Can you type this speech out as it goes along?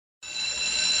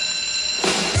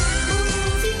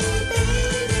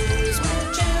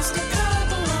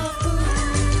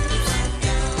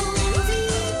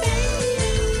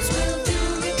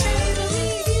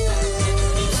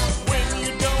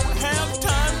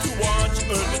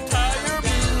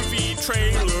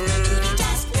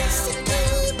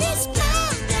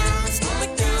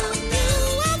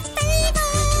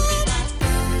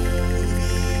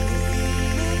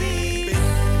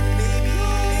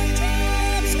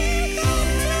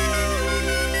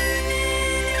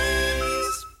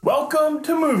Welcome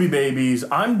to Movie Babies.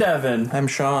 I'm Devin. I'm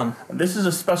Sean. This is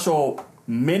a special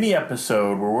mini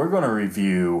episode where we're going to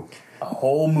review a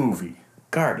whole movie.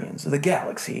 Guardians of the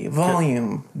Galaxy,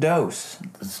 Volume Dos.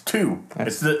 It's two.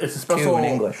 It's a special 2 in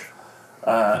English.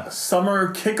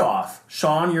 Summer kickoff.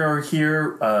 Sean, you're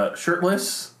here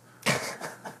shirtless.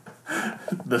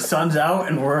 The sun's out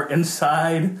and we're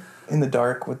inside. In the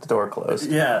dark with the door closed.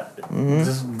 Yeah.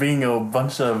 Just being a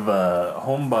bunch of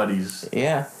home buddies.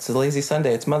 Yeah, it's a lazy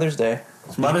Sunday. It's Mother's Day.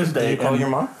 It's Mother's Day. Did you call your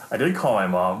mom? I did call my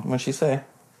mom. What'd she say?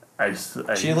 Did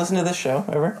she listen to this show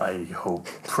ever? I hope,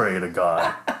 pray to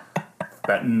God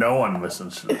that no one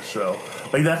listens to this show.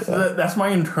 Like that's my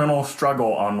internal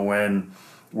struggle on when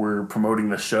we're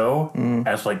promoting the show.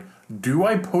 As like, do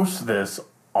I post this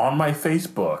on my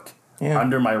Facebook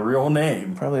under my real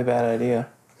name? Probably a bad idea.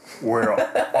 Where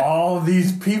all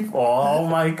these people, all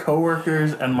my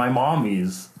coworkers and my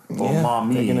mommies,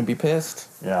 mommy, they're gonna be pissed.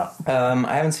 Yeah.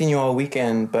 I haven't seen you all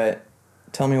weekend, but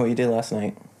tell me what you did last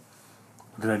night.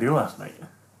 What did I do last night?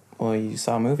 Well, you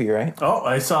saw a movie, right? Oh,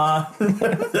 I saw.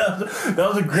 that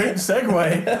was a great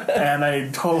segue, and I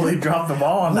totally dropped the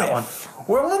ball on that one.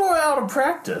 We're a little out of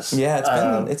practice.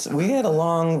 Yeah, we had a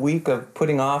long week of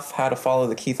putting off how to follow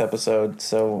the Keith episode,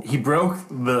 so he broke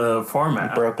the format.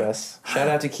 He broke us. Shout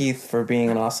out to Keith for being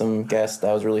an awesome guest.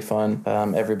 That was really fun.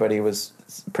 Everybody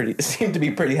seemed to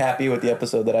be pretty happy with the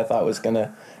episode that I thought was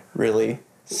gonna really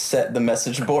set the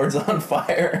message boards on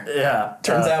fire. Yeah.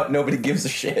 Turns out nobody gives a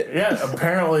shit. Yeah,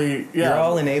 apparently, yeah. You're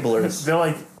all enablers.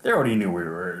 They already knew we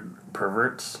were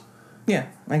perverts. Yeah,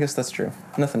 I guess that's true.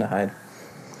 Nothing to hide.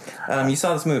 You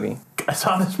saw this movie. I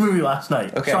saw this movie last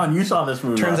night. Okay. Sean, you saw this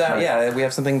movie Turns last out, night. yeah, we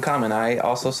have something in common. I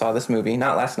also saw this movie,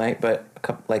 not last night, but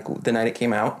the night it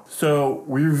came out. So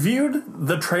we reviewed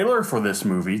the trailer for this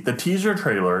movie, the teaser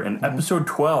trailer, in episode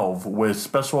 12 with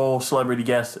special celebrity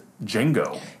guest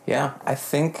Django. Yeah, I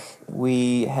think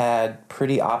we had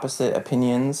pretty opposite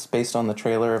opinions based on the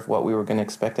trailer of what we were going to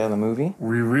expect out of the movie.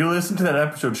 We re-listened to that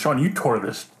episode. Sean, you tore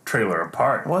this trailer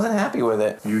apart. I wasn't happy with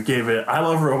it. You gave it I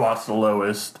Love Robots the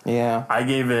lowest. Yeah. I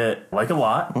gave it like a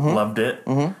lot. Loved it.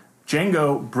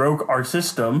 Django broke our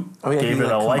system. Gave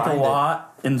it a like a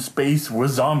lot in space with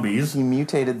zombies. He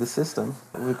mutated the system.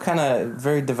 We're kind of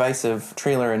very divisive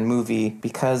trailer and movie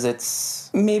because it's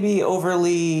maybe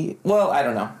overly, well, I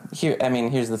don't know.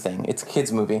 Here's the thing. It's a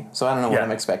kid's movie, so I don't know what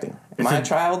I'm expecting. My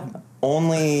child,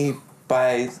 only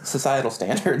by societal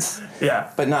standards.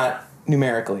 Yeah. But not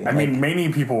numerically. I mean,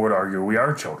 many people would argue we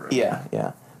are children.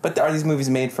 Yeah. But are these movies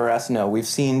made for us? No. We've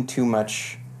seen too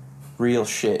much real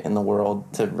shit in the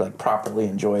world to properly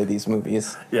enjoy these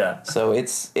movies. Yeah. So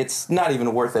it's not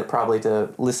even worth it probably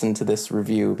to listen to this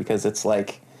review because it's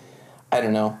like, I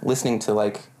don't know, listening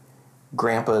to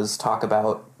grandpas talk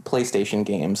about PlayStation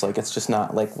games. It's just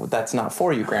not that's not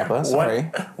for you, grandpa. Sorry.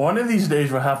 One of these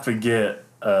days we'll have to get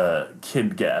a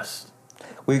kid guest.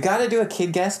 We've got to do a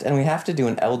kid guest and we have to do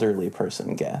an elderly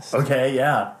person guest. Okay,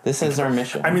 yeah. This is our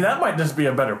mission. I mean, that might just be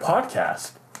a better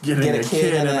podcast. Get a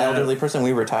kid and an elderly person,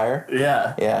 we retire.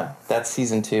 Yeah. Yeah, that's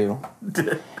season 2.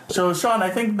 So, Sean, I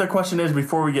think the question is,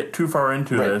 before we get too far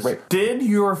into this, did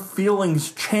your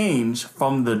feelings change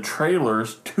from the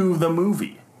trailers to the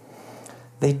movie?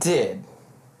 They did.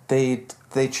 They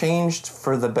changed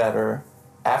for the better.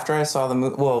 After I saw the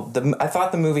movie, I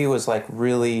thought the movie was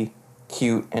really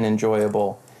cute and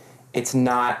enjoyable. It's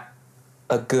not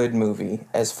a good movie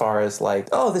as far as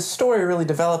this story really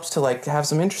develops to have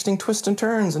some interesting twists and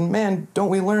turns, and man, don't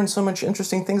we learn so much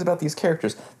interesting things about these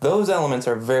characters. Those elements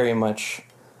are very much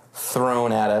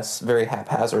thrown at us very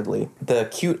haphazardly. The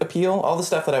cute appeal, all the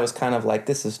stuff that I was kind of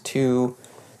this is too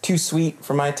sweet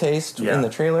for my taste in the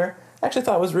trailer, I actually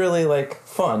thought was really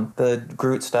fun. The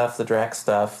Groot stuff, the Drax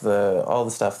stuff, all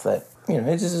the stuff that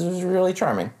it just was really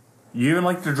charming. You even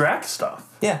like the Drax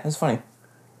stuff? Yeah, it's funny.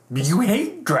 You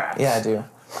hate Drax. Yeah,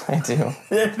 I do.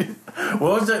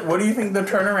 What do you think the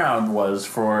turnaround was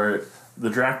for the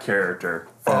Drax character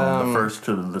from the first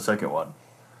to the second one?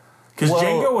 Because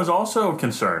Django was also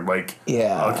concerned.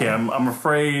 Okay, I'm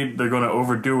afraid they're going to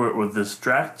overdo it with this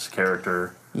Drax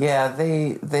character. Yeah,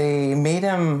 they made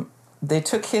him. They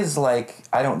took his I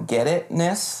don't get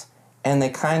it-ness, and they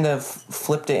kind of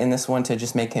flipped it in this one to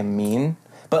just make him mean.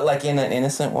 But in an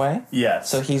innocent way. Yes.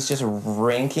 So he's just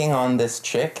ranking on this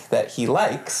chick that he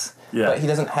likes, but he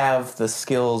doesn't have the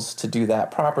skills to do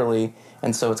that properly,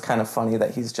 and so it's kind of funny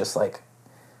that he's just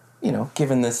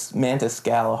giving this Mantis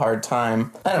gal a hard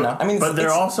time. I don't know. I mean, but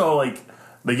they're also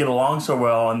they get along so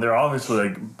well, and they're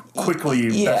obviously quickly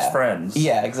best friends.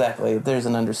 Yeah, exactly. There's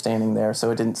an understanding there, so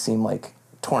it didn't seem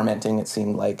tormenting. It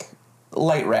seemed light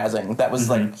razzing. That was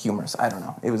humorous. I don't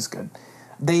know. It was good.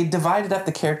 They divided up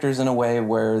the characters in a way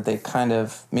where they kind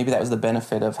of, maybe that was the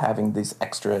benefit of having these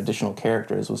extra additional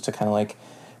characters, was to kind of like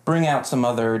bring out some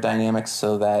other dynamics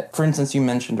so that, for instance, you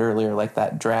mentioned earlier, like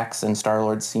that Drax and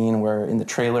Star-Lord scene where in the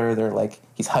trailer they're like,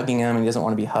 he's hugging him and he doesn't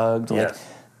want to be hugged. Like, Yes.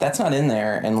 that's not in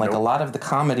there. And like Nope. a lot of the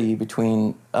comedy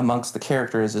amongst the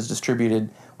characters is distributed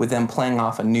with them playing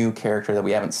off a new character that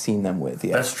we haven't seen them with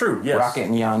yet. That's true, yes. Rocket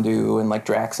and Yondu and like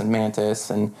Drax and Mantis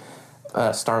and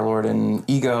Star-Lord and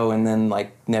Ego, and then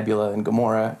like Nebula and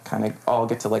Gamora kind of all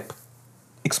get to like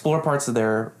explore parts of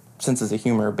their senses of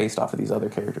humor based off of these other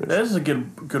characters. That is a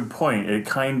good point. It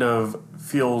kind of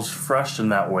feels fresh in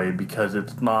that way because they're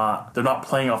not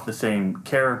playing off the same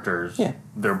characters. Yeah.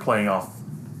 They're playing off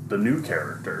the new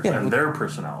characters and their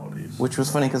personalities. Which was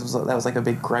funny because that was like a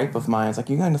big gripe of mine. It's like,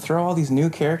 you're going to throw all these new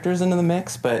characters into the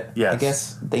mix, but Yes. I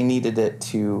guess they needed it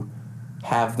to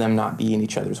have them not be in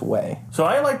each other's way. So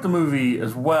I liked the movie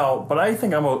as well, but I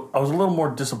think I was a little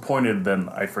more disappointed than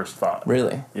I first thought.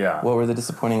 Really? Yeah. What were the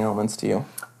disappointing elements to you?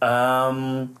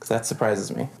 Because that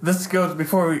surprises me. This goes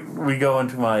before we go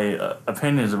into my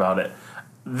opinions about it.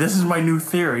 This is my new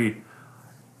theory.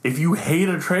 If you hate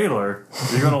a trailer,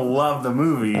 you're gonna love the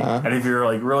movie, and if you're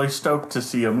like really stoked to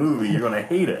see a movie, you're gonna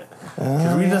hate it.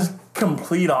 Because we just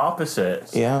complete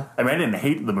opposites. Yeah. I mean, I didn't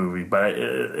hate the movie, but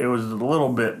it was a little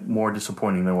bit more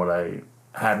disappointing than what I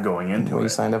had going into What it. you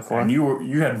signed up for? And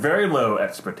you had very low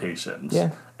expectations.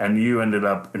 Yeah. And you ended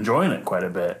up enjoying it quite a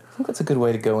bit. I think that's a good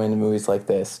way to go into movies like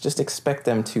this. Just expect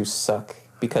them to suck.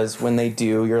 Because when they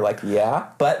do, you're like, yeah,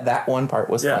 but that one part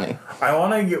was funny.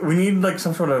 We need like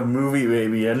some sort of movie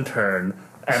baby intern,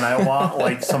 and I want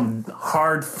like some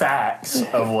hard facts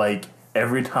of like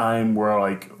every time we're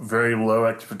like very low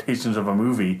expectations of a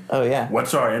movie. Oh, yeah.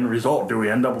 What's our end result? Do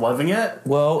we end up loving it?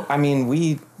 Well, I mean,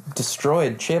 we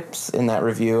destroyed Chips in that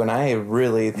review, and I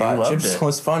really thought loved Chips it.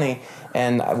 was funny.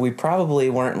 And we probably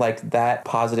weren't like that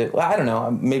positive. Well, I don't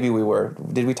know. Maybe we were.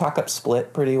 Did we talk up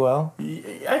Split pretty well?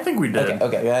 I think we did.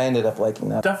 Okay. I ended up liking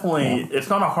that. Definitely, it's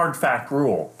not a hard fact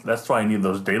rule. That's why I need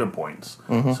those data points.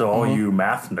 So all you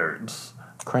math nerds,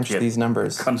 Crunch Get- these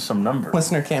numbers. crunch some numbers.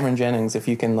 Listener Cameron Jennings, if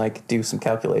you can like do some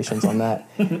calculations on that,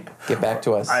 get back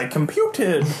to us. I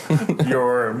computed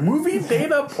your movie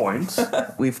data points.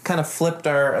 We've kind of flipped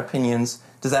our opinions.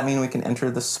 Does that mean we can enter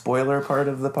the spoiler part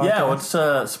of the podcast? Yeah,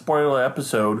 let's spoiler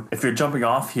episode. If you're jumping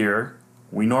off here,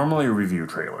 we normally review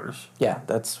trailers. Yeah,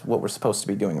 that's what we're supposed to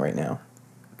be doing right now.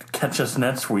 Catch us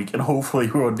next week, and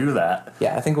hopefully we'll do that.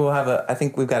 Yeah, I think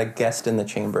we've got a guest in the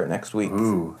chamber next week.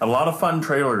 Ooh, a lot of fun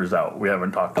trailers out we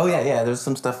haven't talked about. Oh yeah, there's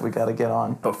some stuff we got to get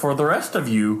on. But for the rest of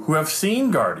you who have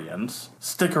seen Guardians,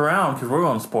 stick around because we're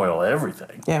going to spoil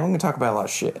everything. Yeah, we're going to talk about a lot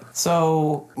of shit.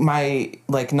 So, my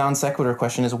like non sequitur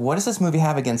question is, what does this movie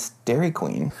have against Dairy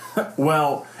Queen?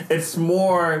 Well, it's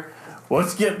more.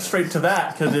 Let's get straight to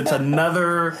that because it's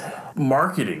another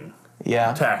marketing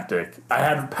Yeah. tactic. I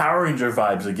had Power Ranger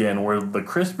vibes again, where the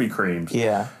Krispy Kremes.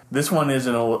 Yeah. This one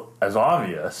isn't as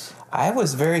obvious. I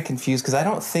was very confused because I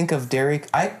don't think of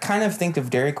I kind of think of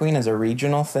Dairy Queen as a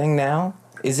regional thing now.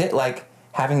 Is it like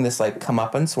having this like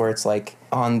comeuppance where it's like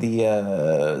on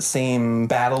the same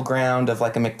battleground of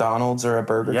like a McDonald's or a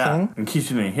Burger King? In case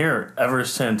you didn't hear, ever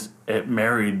since it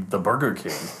married the Burger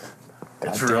King,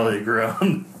 it's really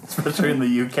grown, especially in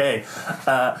the UK.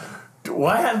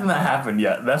 Why hasn't that happened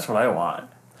yet? That's what I want.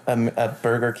 A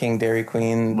Burger King, Dairy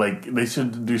Queen. Like, they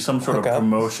should do some sort of Hookup.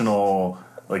 promotional,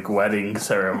 like, wedding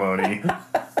ceremony.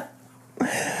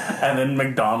 And then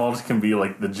McDonald's can be,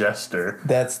 like, the jester.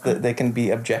 They can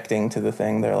be objecting to the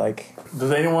thing. They're like,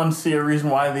 Does anyone see a reason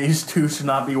why these two should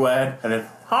not be wed? And then,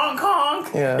 honk,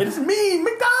 honk! Yeah. It's me,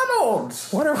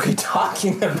 McDonald's! what are we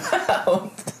talking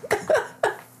about?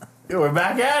 We're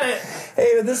back at it!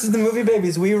 Hey, this is the Movie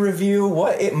Babies. We review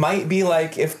what it might be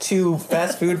like if two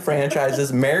fast food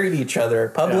franchises married each other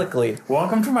publicly.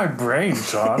 Welcome to my brain,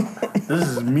 Sean. This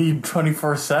is me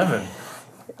 24/7.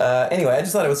 Anyway, I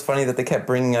just thought it was funny that they kept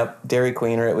bringing up Dairy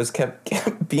Queen, or it was kept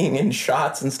being in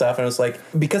shots and stuff. And it was like,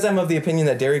 because I'm of the opinion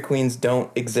that Dairy Queens don't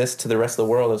exist to the rest of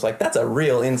the world, it was like, that's a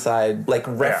real inside like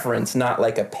reference, not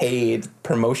like a paid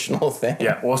promotional thing.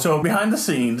 Yeah, well, so behind the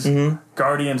scenes,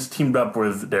 Guardians teamed up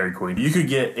with Dairy Queen. You could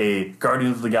get a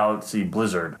Guardians of the Galaxy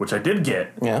Blizzard, which I did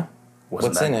get. Yeah.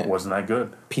 What's in it? Wasn't that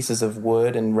good? Pieces of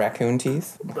wood and raccoon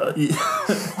teeth.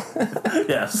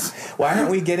 Yes. Why aren't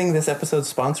we getting this episode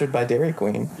sponsored by Dairy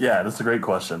Queen? Yeah, that's a great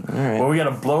question. right. Well, we got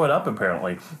to blow it up,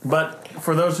 apparently. But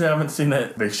for those who haven't seen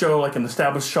it, they show like an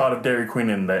established shot of Dairy Queen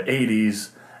in the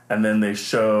 80s, and then they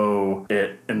show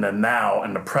it in the now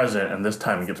and the present, and this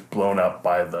time it gets blown up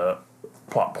by the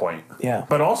plot point. Yeah.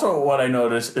 But also what I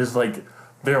noticed is like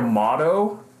their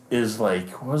motto is like,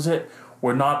 what was it?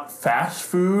 we're not fast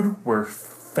food, we're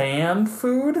fan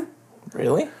food.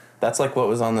 Really? That's like what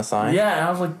was on the sign? Yeah, and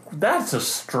I was like, that's a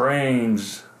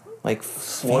strange Like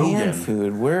slogan. fan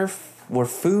food. We're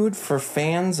food for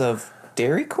fans of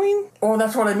Dairy Queen? Oh,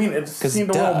 that's what I mean. It seemed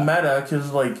a little meta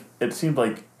because, like, it seemed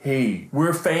like, hey,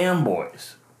 we're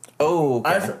fanboys. Oh,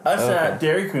 okay. Us at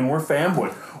Dairy Queen, we're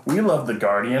fanboys. We love the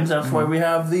Guardians. That's why we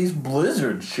have these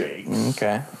Blizzard shakes.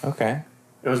 Okay.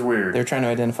 It was weird. They're trying to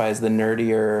identify as the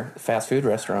nerdier fast food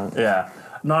restaurant. Yeah.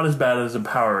 Not as bad as the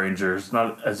Power Rangers,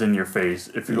 not as in your face.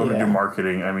 If you're going to do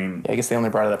marketing, I mean... Yeah, I guess they only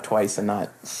brought it up twice and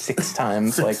not 6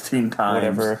 times. 16 times.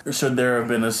 Whatever. Should there have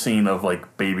been a scene of,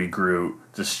 like, Baby Groot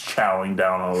just chowing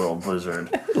down a little Blizzard?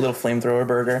 A little flamethrower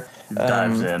burger.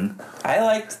 Dives in. I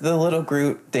liked the little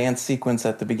Groot dance sequence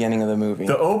at the beginning of the movie.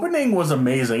 The opening was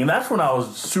amazing, and that's when I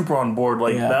was super on board.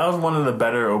 Like, that was one of the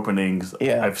better openings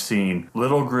I've seen.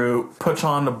 Little Groot puts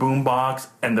on the boombox,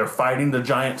 and they're fighting the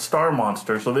giant star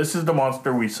monster. So this is the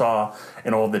monster we saw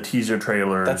in all the teaser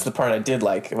trailers. That's the part I did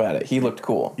like about it. He looked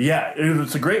cool. Yeah,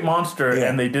 it's a great monster,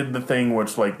 and they did the thing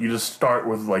which, like, you just start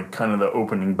with, like, kind of the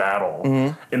opening battle.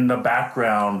 Mm-hmm. In the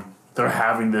background, they're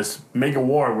having this mega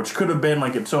war, which could have been,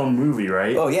 like, its own movie,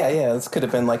 right? Oh, yeah. This could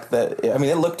have been, like, I mean,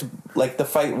 it looked like the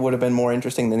fight would have been more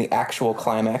interesting than the actual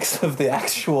climax of the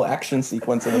actual action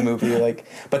sequence of the movie. Like,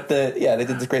 but they did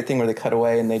this great thing where they cut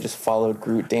away and they just followed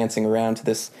Groot dancing around to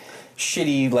this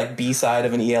shitty, like, B-side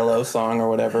of an ELO song or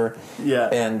whatever. Yeah.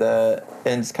 And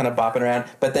just kind of bopping around.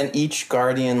 But then each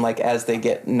Guardian, like, as they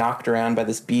get knocked around by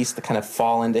this beast, they kind of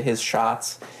fall into his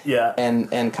shots. Yeah.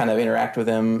 And kind of interact with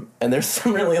him. And there's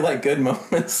some really, like, good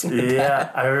moments. Yeah,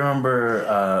 I remember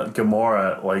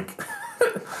Gamora, like...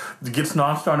 gets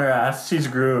knocked on her ass, sees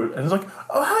Groot, and it's like,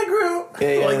 oh, hi, Groot!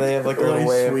 Yeah, like, they have, like, a really little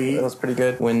wave. sweet. It was pretty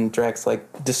good. When Drax,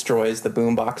 like, destroys the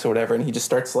boombox or whatever, and he just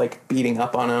starts, like, beating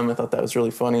up on him. I thought that was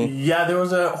really funny. Yeah, there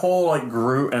was a whole, like,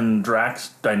 Groot and Drax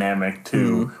dynamic,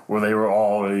 too, where they were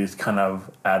always kind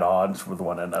of at odds with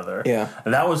one another. Yeah.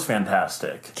 And that was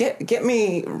fantastic. Get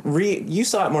me... You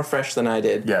saw it more fresh than I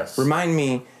did. Yes. Remind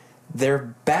me,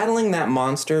 they're battling that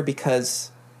monster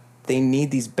because... they need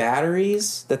these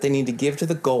batteries that they need to give to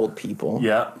the gold people.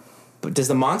 Yep. But does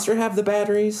the monster have the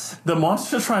batteries? The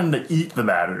monster's trying to eat the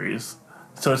batteries.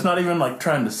 So it's not even like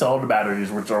trying to sell the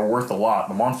batteries, which are worth a lot.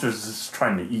 The monster's just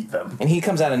trying to eat them. And he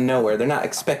comes out of nowhere. They're not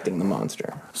expecting the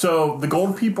monster. So the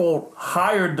gold people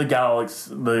hired the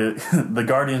the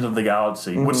Guardians of the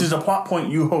Galaxy, which is a plot point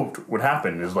you hoped would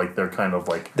happen. Is like they're kind of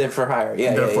like they're for hire.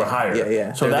 They're for hire.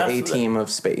 Yeah. So they're that's the A-team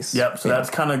of space. Yep. So that's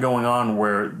kind of going on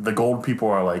where the gold people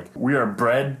are like, we are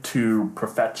bred to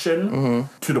perfection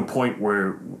to the point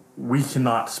where we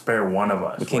cannot spare one of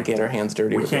us. We can't get our hands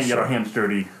dirty. We can't get our hands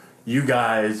dirty. You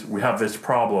guys, we have this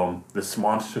problem. This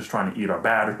monster's trying to eat our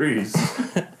batteries.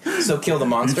 So kill the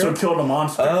monster? So kill the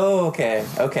monster. Oh, okay.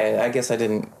 I guess I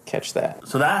didn't catch that.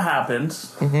 So that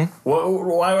happens. Mm-hmm. While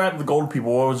we're at the gold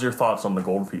people, what was your thoughts on the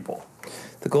gold people?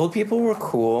 The gold people were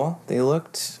cool. They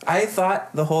looked... I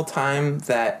thought the whole time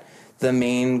that the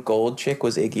main gold chick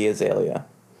was Iggy Azalea.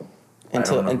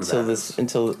 Until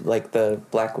like the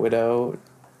Black Widow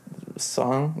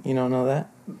song. You don't know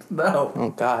that? No. Oh,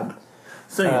 God.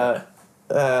 Sing it.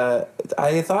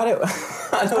 I thought it...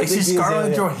 Is she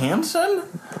Scarlett Johansson?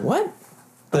 What?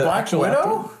 The Black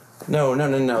Widow?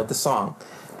 No. The song.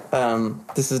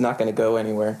 This is not going to go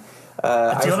anywhere.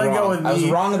 I was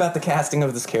wrong about the casting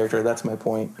of this character. That's my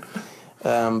point.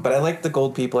 But I liked the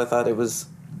gold people. I thought it was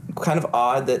kind of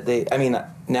odd that they... I mean,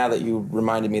 now that you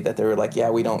reminded me that they were like, yeah,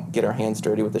 we don't get our hands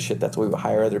dirty with the shit. That's why we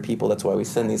hire other people. That's why we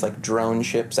send these, like, drone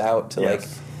ships out to, like,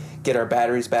 get our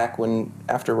batteries back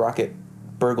after Rocket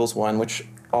burgles one, which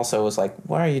also was like,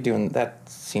 why are you doing that?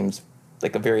 Seems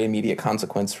like a very immediate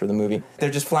consequence for the movie.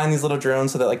 They're just flying these little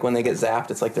drones so that, like, when they get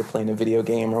zapped, it's like they're playing a video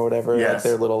game or whatever. Yes. Like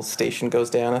their little station goes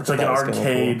down. It's like an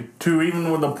arcade, too,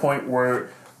 even with the point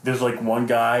where there's, like, one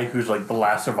guy who's, like, the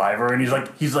last survivor, and he's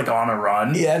like on a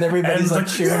run. Yeah, and everybody's, like,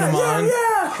 cheering him on.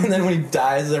 Yeah. And then when he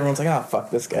dies, everyone's like, oh,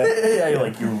 fuck this guy. Yeah,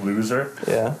 like, you loser.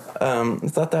 Yeah. I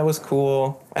thought that was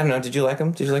cool. I don't know, did you like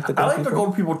him? Did you like the gold people? I like the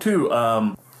gold people,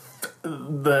 too.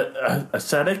 The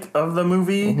aesthetic of the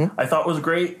movie I thought was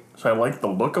great, so I liked the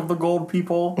look of the gold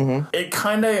people. It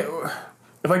kind of...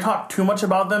 If I talk too much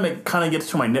about them, it kind of gets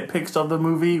to my nitpicks of the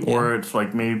movie, where it's,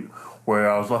 like, maybe...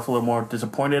 where I was left a little more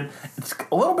disappointed. It's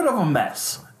a little bit of a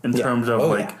mess in terms of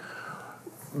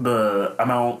the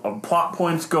amount of plot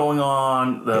points going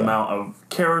on, the amount of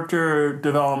character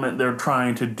development they're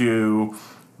trying to do,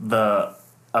 the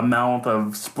amount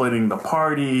of splitting the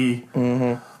party.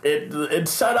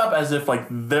 It's set up as if, like,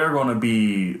 they're going to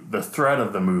be the threat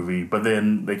of the movie, but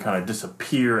then they kind of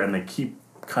disappear and they keep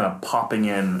kind of popping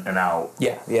in and out.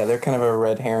 Yeah, they're kind of a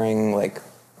red herring, like,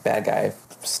 bad guy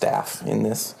staff in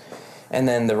this. And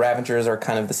then the Ravagers are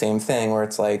kind of the same thing, where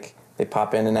it's like they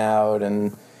pop in and out,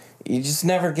 and you just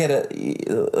never get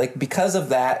like, because of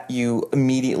that, you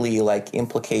immediately, like,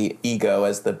 implicate Ego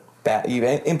as the you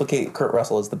implicate Kurt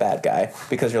Russell as the bad guy,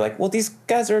 because you're like, well, these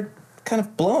guys are kind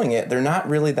of blowing it. They're not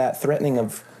really that threatening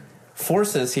of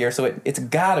forces here, so it's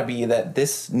gotta be that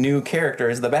this new character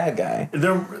is the bad guy.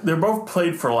 They're both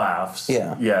played for laughs.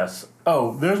 Yeah. Yes.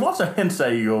 Oh, there's lots of hints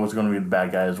that Ego was going to be the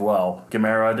bad guy as well.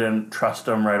 Gamera didn't trust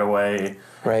him right away.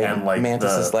 Right. And like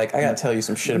Mantis is like, I gotta tell you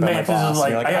some shit about Mantis my boss. is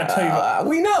like, and you're I gotta tell you.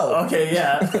 We know. Okay,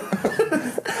 yeah.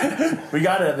 We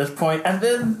got it at this point, and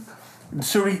then.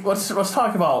 So let's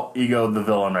talk about Ego, the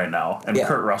villain, right now, and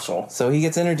Kurt Russell. So he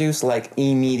gets introduced, like,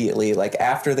 immediately, like,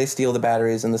 after they steal the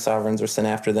batteries and the Sovereigns are sent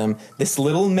after them. This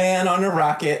little man on a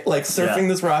rocket, like, surfing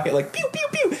this rocket, like, pew, pew,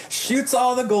 pew, shoots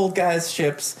all the gold guys'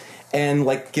 ships and,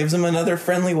 like, gives them another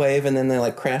friendly wave, and then they,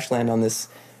 like, crash land on this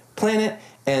planet,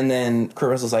 and then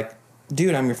Kurt Russell's like,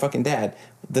 dude, I'm your fucking dad.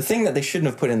 The thing that they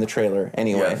shouldn't have put in the trailer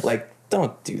anyway, like,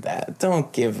 don't do that.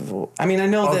 Don't give... I mean, I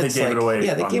know that it's like... It away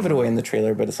they gave it away in the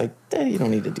trailer, but it's like, you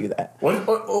don't need to do that.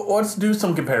 Let's do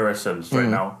some comparisons right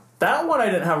now. That one I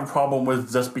didn't have a problem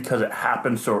with just because it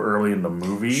happened so early in the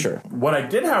movie. Sure. What I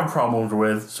did have problems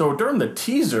with, so during the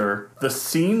teaser, the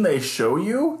scene they show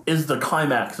you is the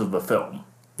climax of the film.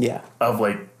 Yeah. Of,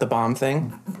 like... The bomb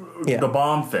thing? Yeah. The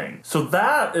bomb thing. So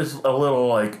that is a little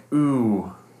like,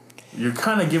 ooh... You're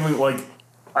kind of giving, like...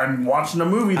 I'm watching a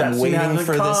movie that's waiting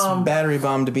for this battery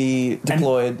bomb to be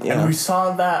deployed. And we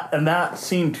saw that, and that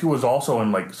scene too was also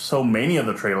in like so many of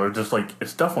the trailers. Just like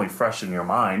it's definitely fresh in your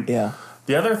mind. Yeah.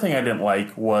 The other thing I didn't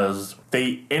like was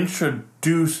they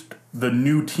introduced the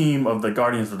new team of the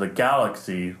Guardians of the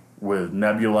Galaxy with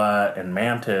Nebula and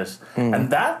Mantis,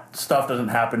 and that stuff doesn't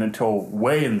happen until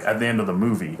at the end of the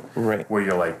movie, right? Where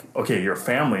you're like, okay, you're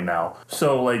family now.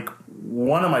 So like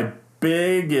one of my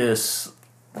biggest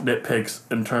nitpicks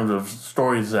in terms of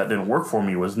stories that didn't work for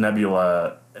me was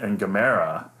Nebula and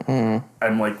Gamera.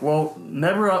 I'm like, well,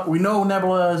 Nebula, we know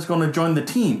Nebula is going to join the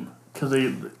team because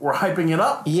they were hyping it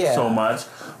up so much.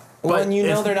 Well, and you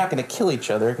know they're not going to kill each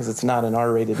other because it's not an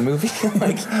R-rated movie.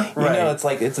 Like, you know, it's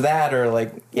like, it's that or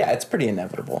like, yeah, it's pretty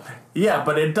inevitable. Yeah,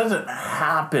 but it doesn't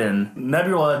happen.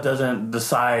 Nebula doesn't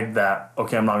decide that,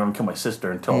 okay, I'm not going to kill my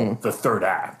sister until the third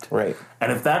act. Right.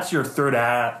 And if that's your third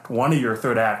act, one of your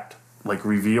third act, like,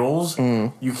 reveals,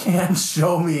 you can't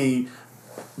show me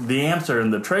the answer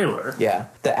in the trailer. Yeah.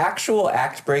 The actual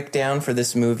act breakdown for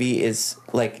this movie is,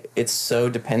 like, it's so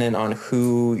dependent on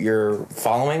who you're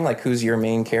following, like, who's your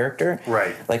main character.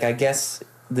 Right. Like, I guess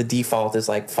the default is,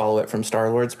 like, follow it from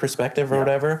Star-Lord's perspective or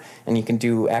whatever, and you can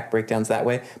do act breakdowns that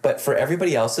way. But for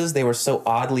everybody else's, they were so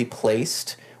oddly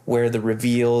placed where the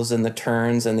reveals and the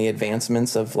turns and the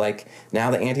advancements of, like,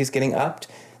 now the ante's getting upped,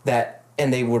 that...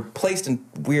 And they were placed in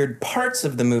weird parts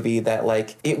of the movie that,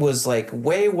 like, it was, like,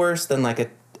 way worse than, like, a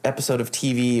episode of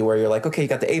TV where you're like, okay, you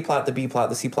got the A plot, the B plot,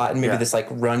 the C plot, and maybe this, like,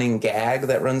 running gag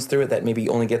that runs through it that maybe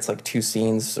only gets, like, 2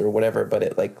 scenes or whatever, but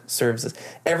it, like, serves as...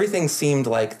 Everything seemed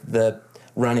like the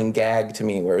running gag to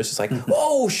me, where it was just like,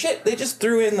 oh, shit, they just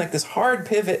threw in, like, this hard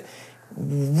pivot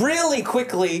really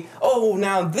quickly. Oh,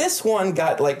 now this one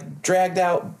got, like, dragged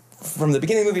out from the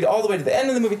beginning of the movie all the way to the end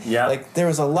of the movie. Yeah. Like, there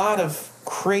was a lot of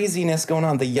craziness going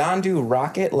on. The Yondu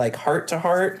rocket, like, heart to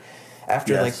heart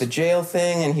after like the jail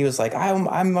thing, and he was like, I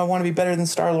want to be better than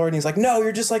Star-Lord, and he's like, no,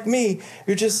 you're just like me,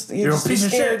 you're just a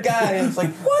scared guy. And it's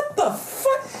like, what the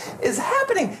fuck is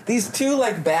happening? These two,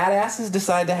 like, badasses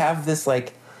decide to have this,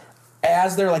 like,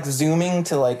 as they're, like, zooming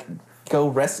to, like,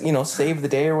 go save the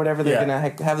day or whatever, they're gonna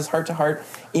have this heart to heart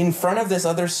in front of this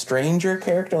other stranger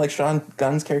character, like Sean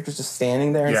Gunn's character's just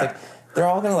standing there, and it's like they're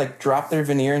all gonna, like, drop their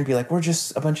veneer and be like, we're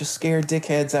just a bunch of scared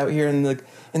dickheads out here in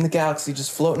the galaxy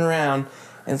just floating around,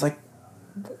 and it's like,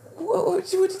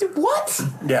 what?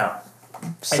 Yeah.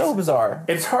 So bizarre.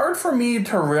 It's hard for me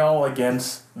to rail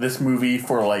against this movie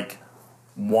for, like,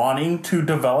 wanting to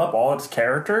develop all its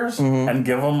characters and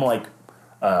give them, like,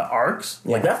 arcs.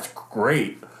 Like, that's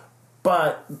great.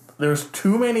 But there's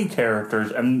too many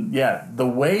characters, and the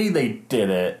way they did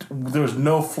it, there's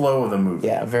no flow of the movie.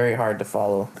 Yeah, very hard to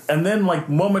follow. And then, like,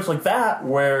 moments like that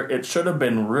where it should have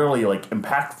been really, like,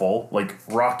 impactful, like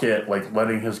Rocket, like,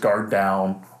 letting his guard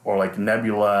down, or, like,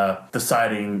 Nebula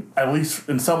deciding, at least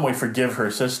in some way, forgive her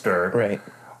sister. Right.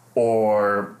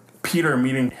 Or Peter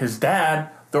meeting his dad,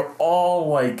 they're all,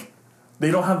 like, they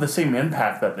don't have the same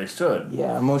impact that they should.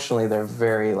 Yeah, emotionally they're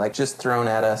very, like, just thrown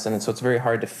at us, and so it's very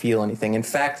hard to feel anything. In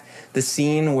fact, the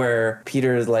scene where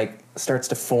Peter, like, starts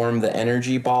to form the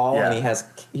energy ball, Yeah. and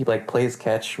he like plays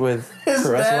catch with His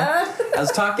Caressa. dad? I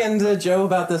was talking to Joe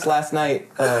about this last night,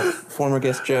 former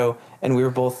guest Joe, and we were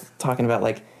both talking about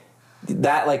like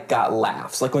that like got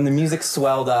laughs. Like when the music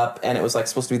swelled up and it was like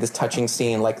supposed to be this touching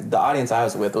scene, like the audience I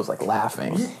was with was like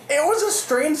laughing. It was a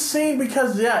strange scene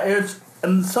because it's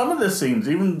and some of the scenes,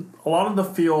 even a lot of the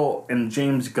feel in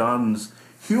James Gunn's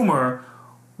humor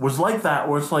was like that,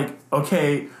 where it's like,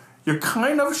 okay, you're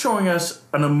kind of showing us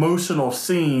an emotional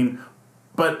scene,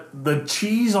 but the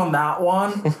cheese on that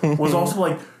one was also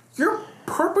like, you're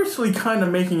purposely kind of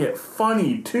making it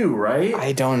funny too, right?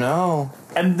 I don't know.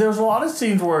 And there's a lot of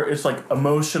scenes where it's like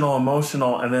emotional,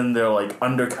 and then they're like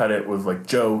undercut it with like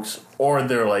jokes, or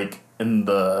they're like in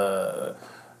the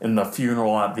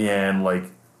funeral at the end, like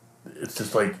it's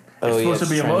just like it's supposed to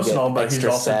be emotional, but he's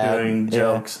also doing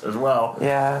jokes as well.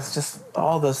 Yeah, it's just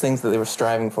all those things that they were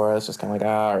striving for. I was just kind of like,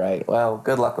 all right, well,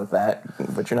 good luck with that.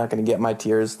 But you're not going to get my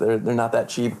tears. They're not that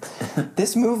cheap.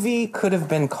 This movie could have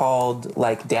been called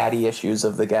like Daddy Issues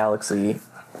of the Galaxy,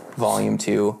 Volume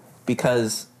 2,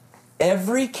 because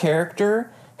every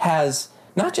character has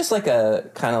not just like a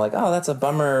kind of like, oh, that's a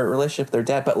bummer relationship with their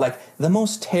dad, but like the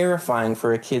most terrifying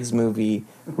for a kid's movie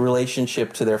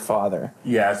relationship to their father.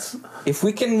 Yes. If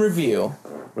we can review.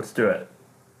 Let's do it.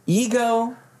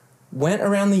 Ego went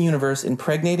around the universe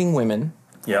impregnating women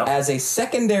as a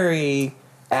secondary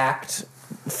act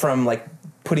from like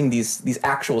putting these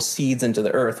actual seeds into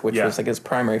the earth, which was like his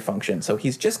primary function. So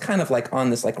he's just kind of like on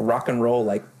this like rock and roll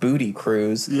like booty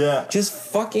cruise, just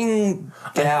fucking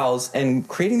gals and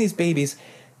creating these babies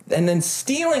and then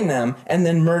stealing them and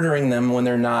then murdering them when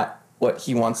they're not what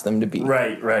he wants them to be.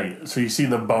 Right. So you see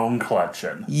the bone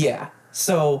collection. Yeah.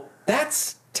 So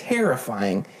that's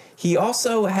terrifying. He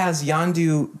also has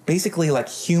Yondu basically like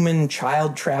human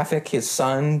child traffic his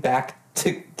son back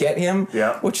to get him,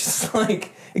 which is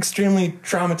like extremely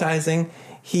traumatizing.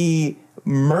 He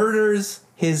murders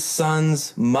his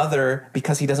son's mother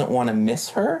because he doesn't want to miss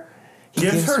her. He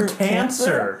gives her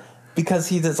cancer. Because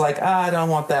he just like, I don't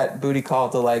want that booty call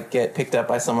to like get picked up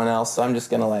by someone else, so I'm just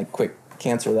gonna like quick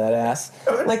cancer that ass.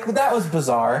 Like that was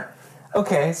bizarre.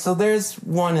 Okay, so there's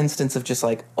one instance of just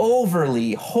like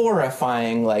overly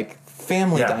horrifying like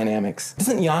family dynamics.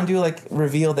 Doesn't Yondu like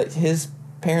reveal that his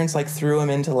parents like threw him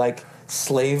into like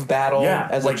slave battle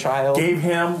as a child? Gave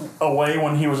him away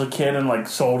when he was a kid and like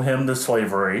sold him to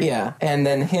slavery. Yeah, and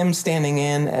then him standing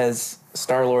in as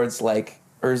Star-Lord's like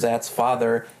Urzat's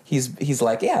father, he's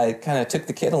like, yeah, I kind of took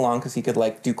the kid along because he could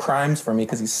like do crimes for me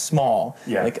because he's small.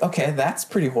 Yeah, like okay, that's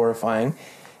pretty horrifying.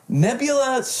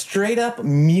 Nebula straight up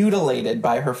mutilated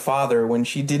by her father when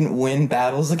she didn't win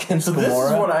battles against Gamora. This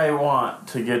is what I want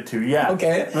to get to. Yeah.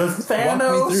 Okay. The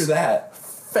Thanos. Walk me through that.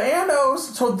 Thanos.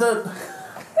 So the.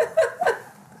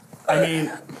 I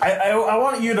mean, I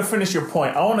want you to finish your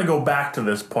point. I want to go back to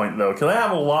this point though, because I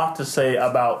have a lot to say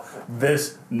about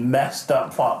this messed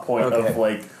up plot point of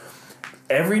like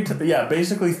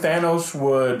basically Thanos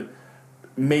would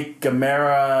make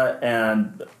Gamera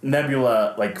and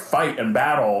Nebula like fight and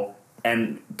battle,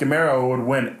 and Gamera would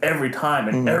win every time,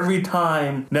 and every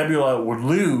time Nebula would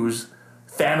lose,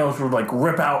 Thanos would like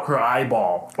rip out her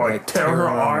eyeball or like tear her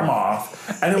arm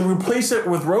off and then replace it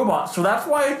with robots. So that's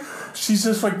why she's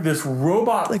just like this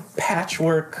robot, like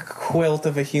patchwork quilt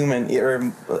of a human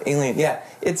or alien. Yeah,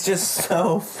 it's just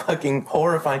so fucking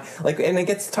horrifying. Like, and it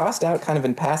gets tossed out kind of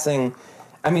in passing.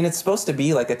 I mean, it's supposed to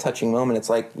be like a touching moment. It's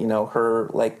like, you know, her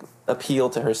like appeal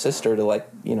to her sister to like,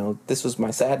 you know, this was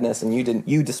my sadness and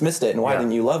you dismissed it and why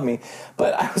didn't you love me?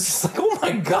 But I was just like, oh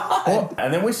my God. Well,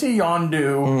 and then we see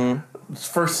Yondu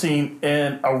first scene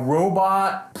in a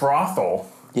robot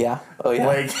brothel. Yeah. Oh yeah.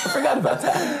 Like, I forgot about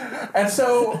that. And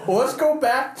so let's go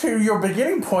back to your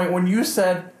beginning point when you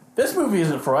said this movie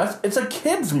isn't for us. It's a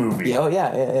kids movie. Oh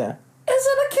yeah. Is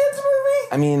it a kids movie?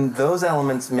 I mean, those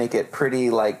elements make it pretty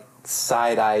like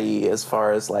side-eye as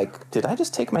far as like, did I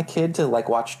just take my kid to like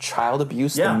watch child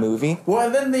abuse the movie? Well,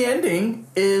 and then the ending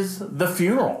is the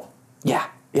funeral.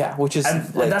 Yeah, which is and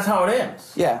that's how it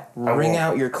ends. Yeah, wring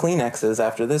out your Kleenexes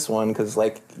after this one because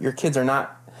like your kids are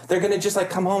not. They're gonna just like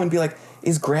come home and be like,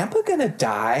 is Grandpa gonna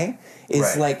die?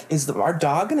 Is our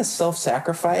dog gonna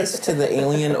self-sacrifice to the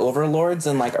alien overlords?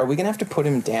 And like, are we gonna have to put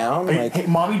him down? Like, hey,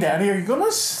 Mommy, Daddy, are you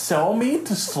gonna sell me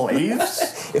to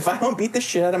slaves? If I don't beat the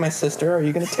shit out of my sister, are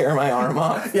you gonna tear my arm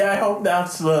off? Yeah, I hope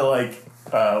that's the like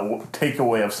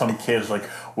takeaway of some kids. Like,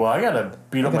 well, I gotta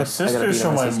beat up my sister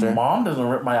so my mom doesn't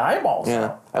rip my eyeballs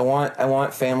out. I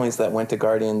want families that went to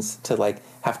Guardians to like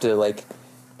have to like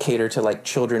cater to like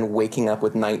children waking up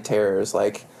with night terrors.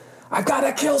 Like, I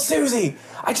gotta kill Susie.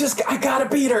 I gotta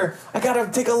beat her. I gotta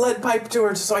take a lead pipe to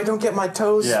her so I don't get my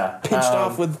toes pinched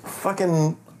off with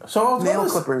fucking nail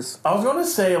clippers. I was going to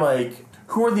say, like,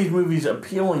 who are these movies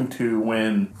appealing to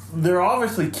when they're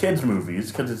obviously kids'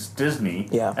 movies because it's Disney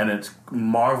and it's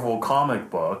Marvel comic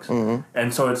books,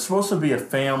 and so it's supposed to be a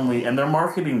family, and they're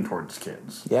marketing towards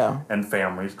kids and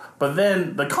families. But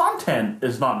then the content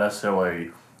is not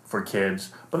necessarily for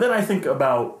kids. But then I think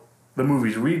about the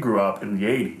movies we grew up in the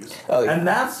 80s. Oh, yeah. And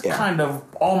that's kind of,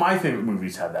 all my favorite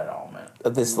movies had that element.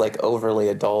 This, like,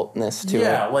 overly adultness to it.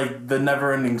 Yeah, like The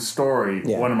Never-Ending Story,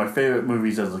 one of my favorite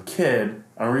movies as a kid.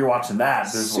 I'm rewatching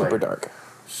that. There's super dark.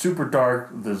 Super dark.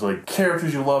 There's, like,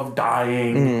 characters you love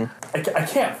dying. I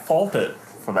can't fault it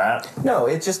for that. No,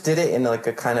 it just did it in, like,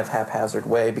 a kind of haphazard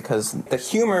way because the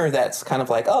humor that's kind of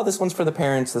like, oh, this one's for the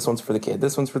parents, this one's for the kid,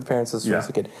 this one's for the parents, this one's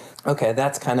for the kid. Okay,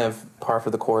 that's kind of par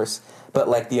for the course. But,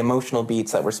 like, the emotional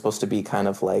beats that were supposed to be kind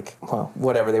of, like, well,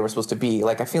 whatever they were supposed to be.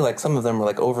 Like, I feel like some of them were,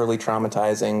 like, overly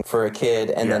traumatizing for a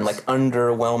kid and then, like,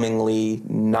 underwhelmingly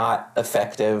not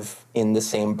effective in the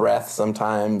same breath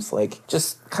sometimes. Like,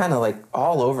 just kind of, like,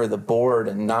 all over the board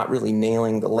and not really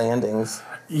nailing the landings.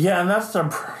 Yeah, and that's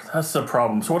the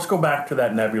problem. So let's go back to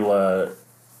that Nebula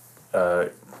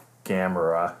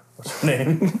Gamera. What's her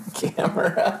name?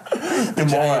 Gamera. The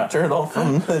giant turtle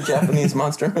from the Japanese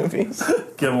monster movies.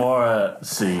 Gamora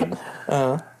scene.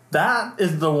 That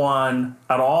is the one,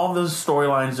 out of all the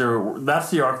storylines,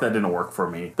 that's the arc that didn't work for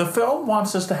me. The film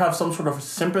wants us to have some sort of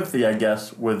sympathy, I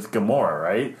guess, with Gamora,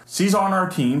 right? She's on our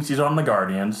team. She's on the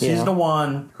Guardians. She's the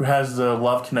one who has the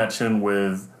love connection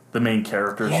with the main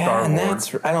character, Star-Lord.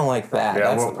 And I don't like that.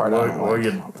 Yeah, that's the part I don't like. We'll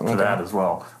get to that as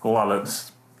well. A lot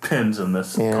of pins in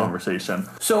this conversation.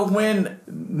 So when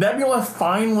Nebula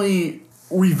finally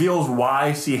reveals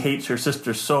why she hates her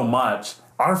sister so much,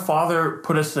 our father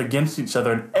put us against each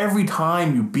other, and every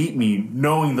time you beat me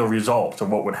knowing the results of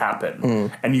what would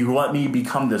happen, and you let me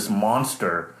become this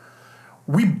monster,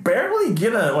 we barely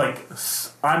get a, like,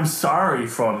 I'm sorry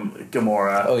from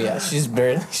Gamora. Oh, yeah, she's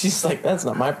like, that's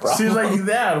not my problem. She's like,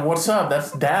 Dad, what's up?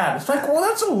 That's Dad. It's like, well,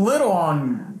 that's a little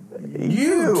on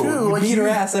you too. You like, beat her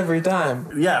ass every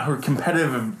time. Yeah, her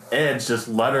competitive edge just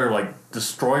let her, like,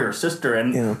 destroy her sister,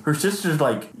 and her sister's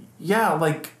like, yeah,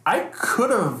 like, I could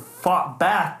have fought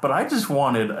back, but I just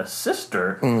wanted a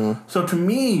sister. So to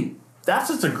me, that's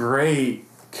just a great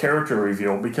character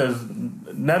reveal, because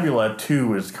Nebula,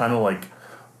 too, is kind of like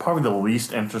probably the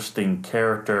least interesting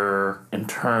character in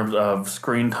terms of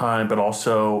screen time, but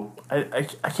also I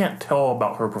can't tell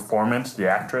about her performance, the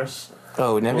actress.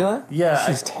 Oh, Nebula? Yeah.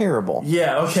 She's terrible.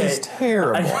 Yeah, okay. She's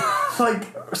terrible. Like,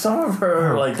 some of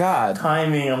her,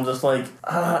 timing, I'm just like,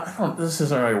 this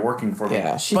isn't really working for me.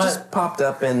 Yeah, she just popped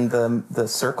up in the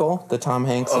Circle, the Tom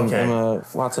Hanks and Emma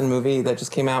Watson movie that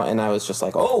just came out, and I was just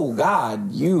like, oh,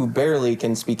 God, you barely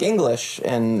can speak English,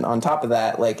 and on top of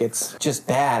that, like, it's just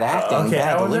bad acting,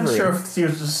 bad delivery. I wasn't sure if she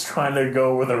was just trying to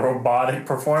go with a robotic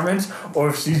performance, or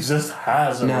if she just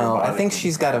has a robotic. I think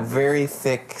she's got a very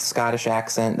thick Scottish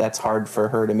accent that's hard for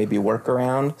her to maybe work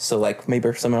around, so, like,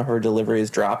 maybe some of her delivery is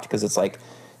dropped, because it's, like,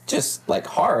 just, like,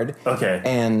 hard. Okay.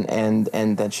 And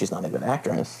then she's not a good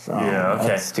actress. So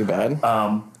that's too bad.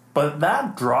 But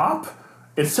that drop,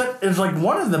 it's like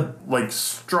one of the, like,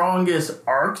 strongest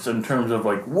arcs in terms of,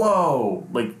 like, whoa,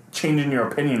 like, changing your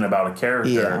opinion about a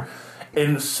character. Yeah.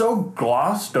 And so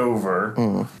glossed over,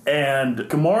 and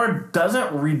Gamora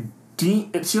doesn't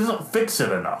she doesn't fix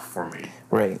it enough for me.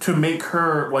 Right. To make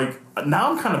her, like,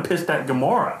 now I'm kind of pissed at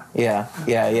Gamora. Yeah.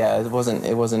 It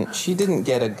wasn't, she didn't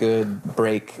get a good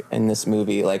break in this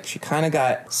movie. Like, she kind of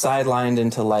got sidelined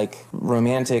into, like,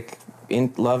 romantic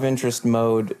love interest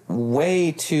mode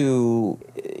way too,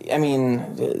 I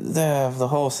mean, the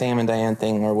whole Sam and Diane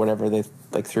thing or whatever they,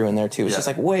 like, threw in there too. It's just,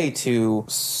 like, way too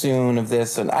soon of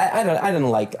this, and I don't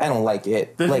like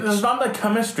it. There's not the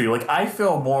chemistry. Like, I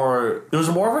feel there's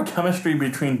more of a chemistry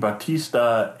between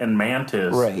Bautista and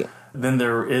Mantis. Right. Than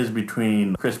there is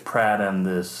between Chris Pratt and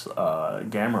this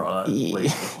Gamera lady.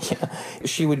 Yeah.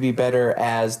 She would be better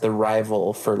as the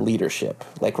rival for leadership,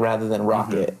 like, rather than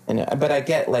Rocket. But I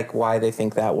get, like, why they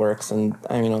think that works, and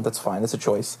I mean, that's fine. It's a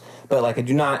choice. But, like, I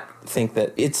do not think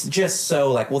that it's just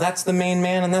so, like, well, that's the main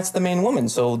man and that's the main woman,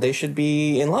 so they should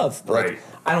be in love. But, right. Like,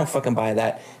 I don't fucking buy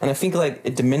that. And I think, like,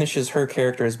 it diminishes her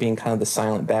character as being kind of the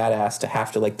silent badass to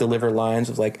have to, like, deliver lines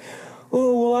of, like,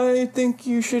 oh, well, I think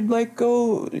you should, like,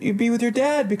 you be with your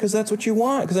dad because that's what you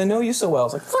want, because I know you so well.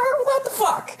 It's like, what the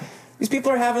fuck? These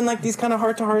people are having, like, these kind of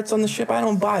heart-to-hearts on the ship. I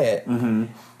don't buy it.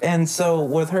 And so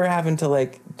with her having to,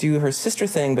 like, do her sister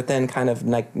thing, but then kind of,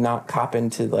 like, not cop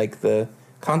into, like, the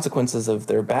consequences of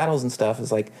their battles and stuff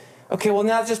is like, okay, well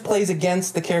now it just plays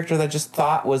against the character that I just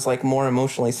thought was like more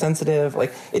emotionally sensitive.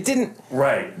 Like it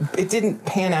didn't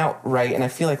pan out right, and I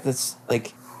feel like this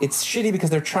like it's shitty because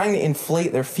they're trying to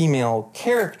inflate their female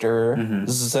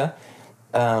characters.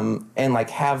 And like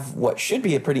have what should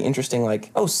be a pretty interesting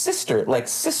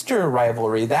sister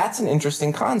rivalry. That's an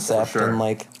interesting concept. Sure. And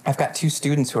like I've got 2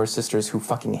 students who are sisters who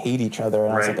fucking hate each other,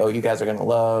 and I was like, oh, you guys are gonna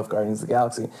love Guardians of the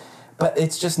Galaxy. But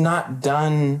it's just not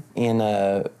done in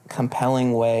a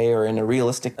compelling way or in a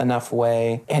realistic enough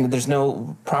way, and there's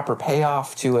no proper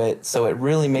payoff to it, so it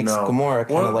really makes Gamora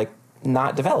kind of like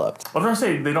not developed. I was gonna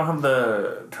say they don't have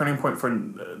the turning point for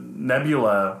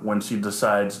Nebula when she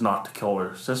decides not to kill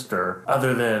her sister,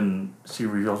 other than she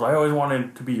reveals, "I always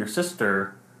wanted to be your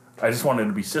sister. I just wanted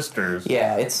to be sisters."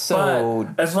 Yeah, it's so.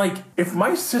 But it's like if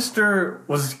my sister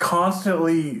was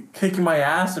constantly kicking my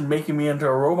ass and making me into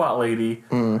a robot lady,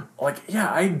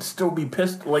 I'd still be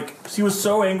pissed. Like she was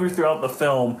so angry throughout the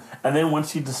film, and then when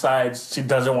she decides she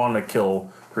doesn't want to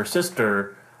kill her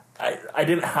sister, I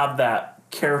didn't have that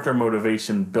character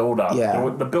motivation build up. Yeah.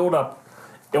 The build up,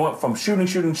 it went from shooting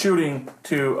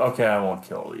to okay, I won't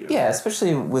kill you. Yeah,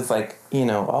 especially with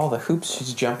all the hoops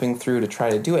she's jumping through to try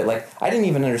to do it. Like I didn't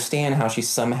even understand how she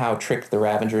somehow tricked the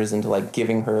Ravengers into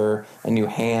giving her a new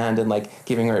hand and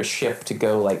giving her a ship to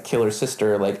go kill her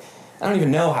sister. Like I don't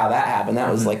even know how that happened.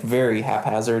 That was very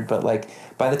haphazard. But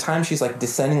by the time she's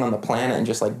descending on the planet and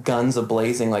just guns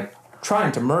a-blazing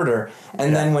trying to murder,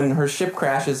 and then when her ship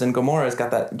crashes and Gamora's got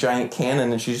that giant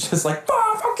cannon and she's just fuck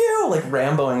you,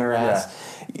 Ramboing her ass.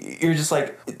 Yeah. You're just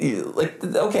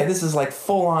okay, this is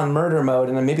full on murder mode,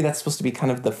 and then maybe that's supposed to be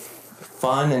kind of the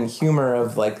fun and humor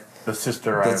of the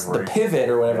sister rivalry, the pivot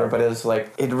or whatever. Yeah. But it's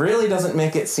it really doesn't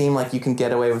make it seem like you can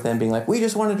get away with them being we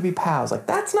just wanted to be pals.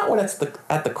 That's not what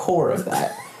at the core of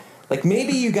that.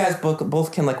 Maybe you guys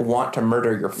both can want to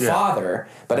murder your father,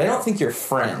 but I don't think you're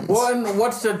friends. Well, and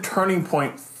what's the turning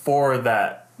point for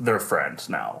that they're friends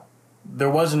now? There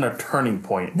wasn't a turning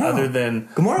point other than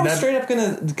Gamora was straight up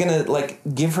gonna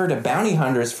give her to bounty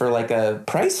hunters for a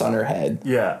price on her head.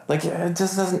 Yeah. It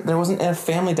just doesn't. There wasn't a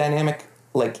family dynamic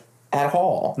at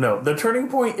all. No, the turning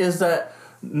point is that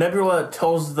Nebula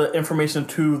tells the information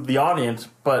to the audience,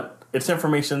 but it's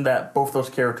information that both those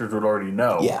characters would already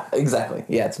know. Yeah, exactly.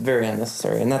 Yeah, it's very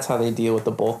unnecessary, and that's how they deal with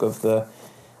the bulk of the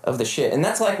shit. And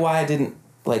that's why I didn't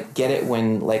get it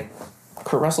when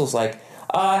Kurt Russell's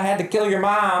I had to kill your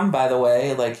mom, by the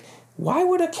way. Why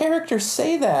would a character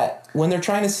say that when they're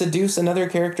trying to seduce another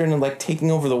character and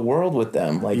taking over the world with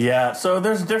them? Yeah, so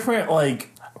there's different I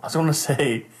was going to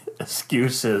say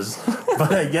excuses,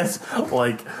 but I guess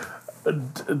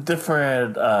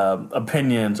different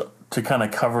opinions to kind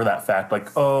of cover that fact.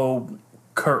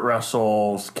 Kurt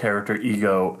Russell's character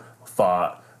Ego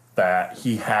thought that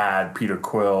he had Peter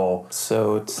Quill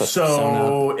so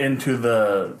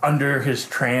into under his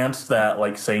trance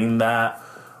that saying that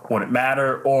wouldn't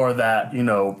matter, or that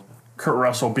Kurt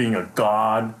Russell being a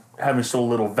god having so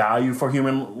little value for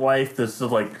human life. This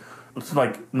is it's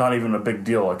not even a big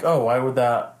deal. Why would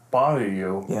that bother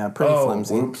you? Yeah, pretty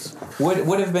flimsy. Oops.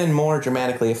 Would have been more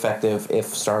dramatically effective if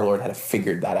Star-Lord had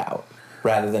figured that out,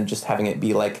 rather than just having it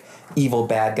be evil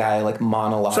bad guy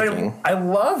monologuing. So I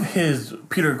love his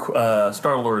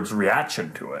Star-Lord's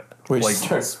reaction to it. Where he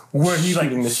starts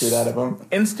shooting the shit out of him.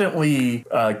 Instantly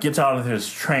gets out of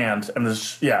his trance and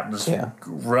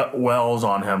wells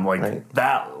on him.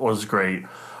 That was great.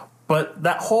 But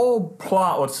that whole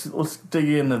plot, let's dig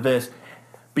into this,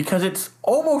 because it's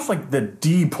almost the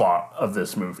D plot of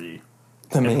this movie.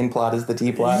 The main plot is the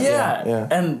D plot? Yeah.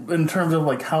 And in terms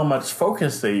of how much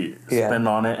focus they spend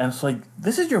on it, and it's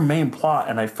this is your main plot,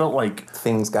 and I felt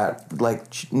things got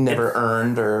never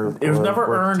earned or it was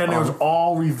never earned, and it was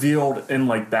all revealed in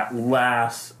that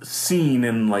last scene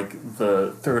in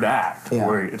the third act,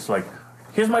 where it's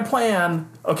here's my plan.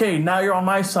 Okay, now you're on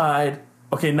my side.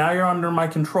 Okay, now you're under my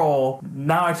control.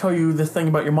 Now I tell you this thing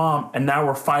about your mom, and now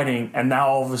we're fighting, and now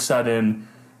all of a sudden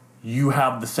you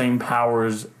have the same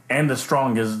powers and as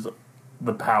strong as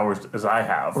the powers as I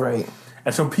have. Right.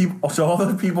 And so all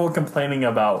the people complaining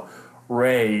about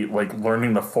Rey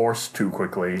learning the Force too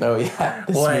quickly. Oh yeah,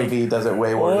 this movie does it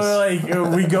way worse.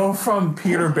 We go from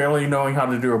Peter barely knowing how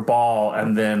to do a ball,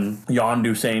 and then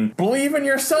Yondu saying "Believe in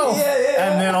yourself,"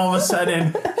 and then all of a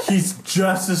sudden he's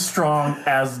just as strong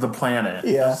as the planet.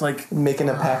 Yeah, it's making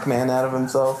a Pac-Man out of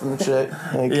himself and shit.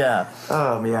 Yeah.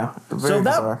 Yeah. Very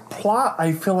bizarre. That plot,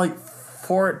 I feel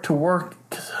for it to work,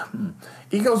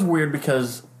 Ego's weird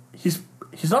because he's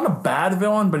not a bad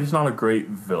villain, but he's not a great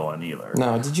villain either.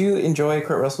 No, did you enjoy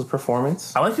Kurt Russell's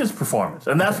performance? I like his performance,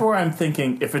 and that's where I'm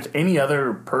thinking if it's any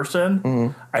other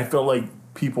person, I feel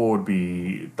people would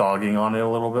be dogging on it a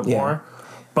little bit more.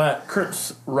 But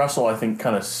Kurt Russell, I think,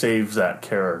 kind of saves that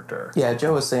character. Yeah,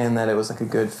 Joe was saying that it was like a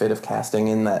good fit of casting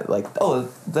in that, like, oh,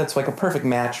 that's like a perfect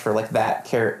match for like that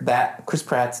Chris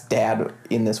Pratt's dad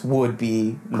in this would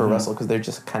be Kurt Russell, because they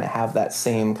just kind of have that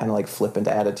same kind of like flippant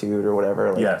attitude or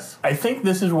whatever. Like, yes, I think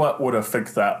this is what would have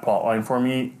fixed that plotline for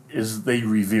me, is they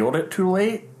revealed it too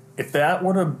late. If that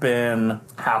would have been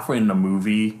halfway in the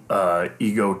movie,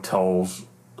 Ego tells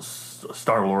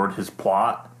Star-Lord his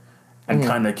plot and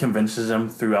kind of convinces him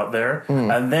throughout there.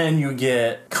 And then you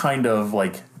get kind of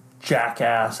like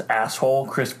jackass asshole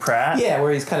Chris Pratt. Yeah,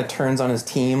 where he's kind of turns on his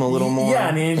team a little more. Yeah,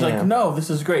 and he's like, no, this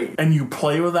is great. And you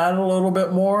play with that a little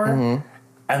bit more.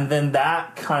 And then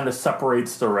that kind of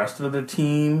separates the rest of the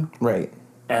team. Right.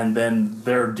 And then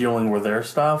they're dealing with their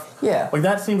stuff. Yeah. Like,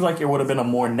 that seems like it would have been a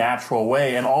more natural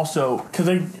way. And also, because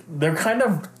they're kind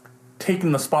of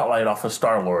taking the spotlight off of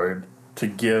Star-Lord to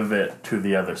give it to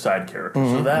the other side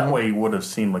characters. So that way would have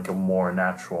seemed like a more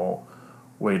natural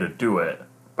way to do it,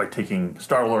 by taking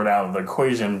Star-Lord out of the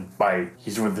equation, by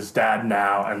he's with his dad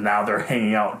now, and now they're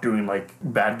hanging out doing like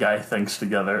bad guy things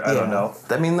together. I don't know.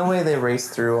 I mean, the way they race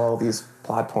through all these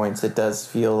plot points, it does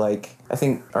feel like, I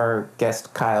think our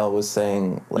guest Kyle was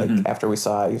saying, like, after we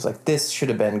saw it, he was like, this should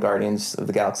have been Guardians of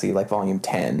the Galaxy, like, Volume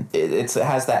 10. It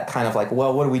has that kind of like,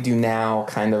 well, what do we do now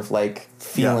kind of like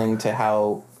feeling to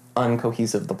how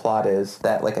uncohesive the plot is,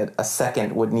 that like a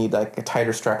second would need like a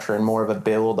tighter structure and more of a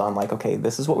build on like, okay,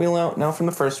 this is what we know from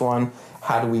the first one,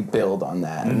 how do we build on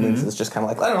that? And this is just kind of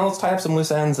like, I don't know, let's tie up some loose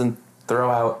ends and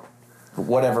throw out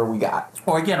whatever we got.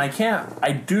 Well, again,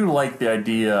 I do like the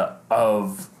idea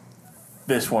of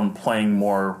this one playing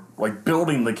more like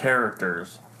building the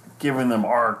characters, giving them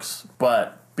arcs,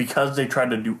 but because they tried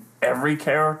to do every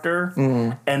character,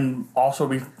 and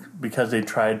also because they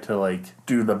tried to like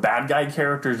do the bad guy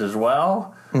characters as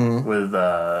well, with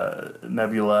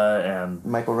Nebula and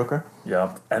Michael Rooker.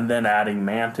 Yep, and then adding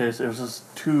Mantis. It was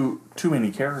just too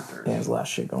many characters. Yeah, there's a lot of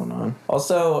shit going on.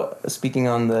 Also, speaking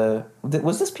on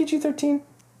was this PG-13?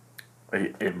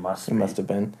 It must. It must have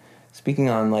been. Speaking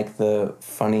on like the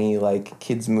funny like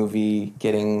kids movie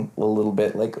getting a little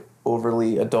bit like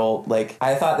overly adult, like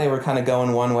I thought they were kind of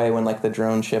going one way when like the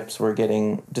drone ships were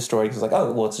getting destroyed, because like,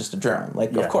 oh well, it's just a drone,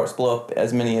 like of course blow up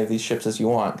as many of these ships as you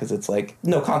want because it's like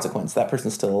no consequence, that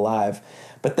person's still alive.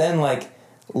 But then like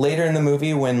later in the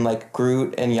movie when like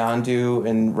Groot and Yondu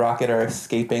and Rocket are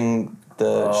escaping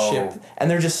the ship and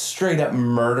they're just straight up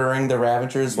murdering the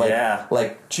Ravagers,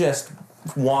 like just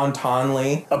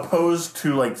wantonly, opposed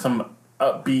to like some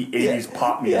upbeat 80s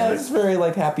pop music. Yeah, it's very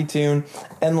like happy tune,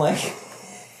 and like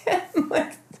and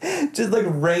like just like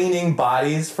raining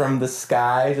bodies from the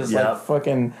sky, just like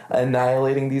fucking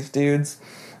annihilating these dudes.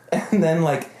 And then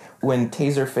like when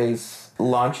Taserface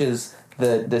launches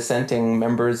the dissenting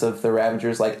members of the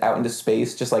Ravagers like out into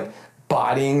space, just like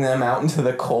bodying them out into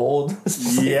the cold. It's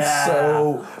just, like,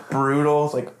 so brutal.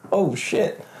 It's like, oh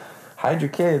shit, hide your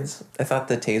kids. I thought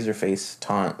the Taserface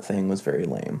taunt thing was very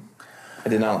lame. I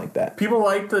did not like that. People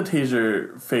liked the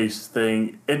Taserface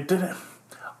thing. It didn't.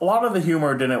 A lot of the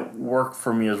humor didn't work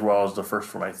for me as well as the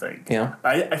first one, I think. Yeah.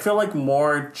 I feel like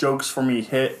more jokes for me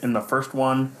hit in the first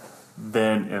one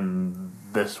than in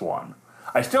this one.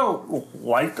 I still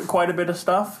liked quite a bit of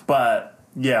stuff, but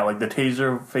yeah, like the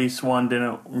Taserface one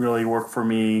didn't really work for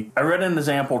me. I read an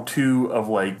example too of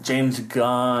like James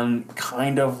Gunn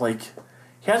kind of like,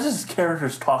 he has his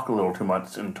characters talk a little too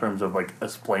much in terms of like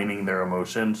explaining their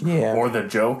emotions or the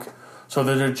joke. So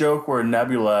there's a joke where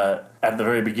Nebula, at the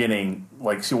very beginning,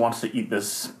 like she wants to eat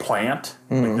this plant,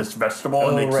 like this vegetable,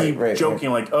 and they keep joking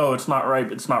like, oh, it's not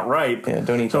ripe, it's not ripe. Yeah,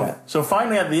 don't eat that. So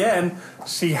finally at the end,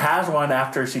 she has one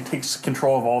after she takes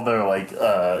control of all their like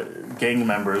gang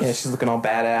members. Yeah, she's looking all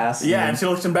badass. Yeah, and she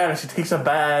looks in badass. She takes a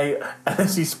bag, and then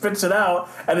she spits it out,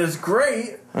 and it's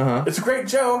great. It's a great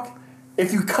joke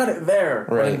if you cut it there.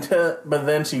 Right. But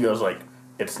then she goes like,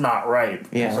 it's not ripe.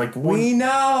 Yeah. It's like, we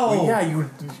know. Well, yeah,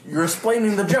 you're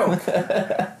explaining the joke.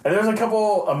 And there's a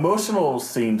couple emotional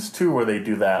scenes too where they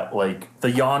do that, like the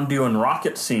Yondu and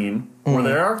Rocket scene where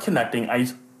they are connecting.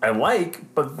 I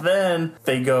like, but then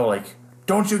they go like,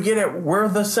 "Don't you get it? We're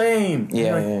the same."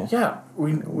 Yeah,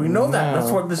 we know that. That's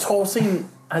what this whole scene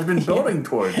has been building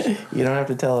towards. You don't have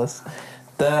to tell us.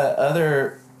 The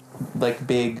other like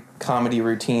big comedy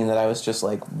routine that I was just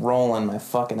like rolling my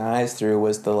fucking eyes through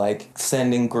was the like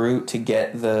sending Groot to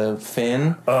get the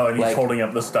fin. Oh, and he's like, holding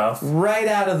up the stuff right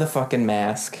out of the fucking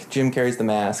mask. Jim carries the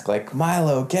mask. Like,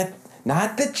 Milo, get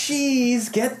not the cheese,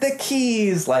 get the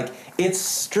keys. Like, it's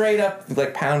straight up,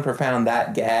 like, pound per pound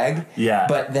that gag. Yeah.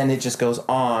 But then it just goes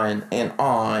on and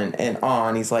on and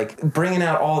on. He's, like, bringing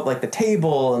out all, like, the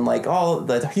table and, like, all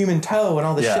the human toe and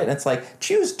all this shit. And it's like,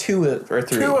 choose 2 or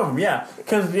 3. 2 of them, yeah.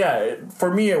 Because,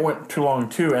 for me, it went too long,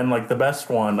 too. And, like, the best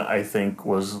one, I think,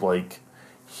 was, like,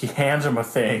 he hands him a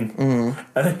thing, and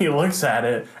then he looks at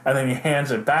it, and then he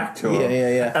hands it back to him.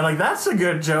 Yeah. And, like, that's a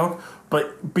good joke.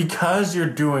 But because you're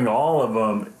doing all of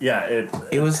them, it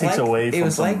takes like, away from it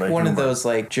was some like of the one humor. of those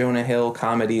like Jonah Hill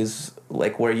comedies,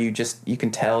 like where you can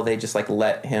tell they just like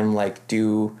let him like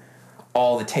do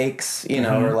all the takes, you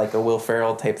know, or like a Will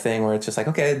Ferrell type thing where it's just like,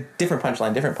 okay, different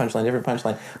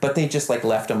punchline, but they just like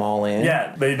left them all in.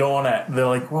 Yeah, they don't want to. They're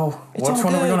like, well, It's which all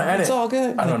one are we good. going to edit? It's all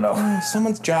good. I don't know.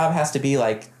 Someone's job has to be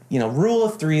like, you know, rule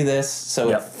of 3 this,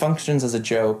 so it functions as a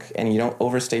joke and you don't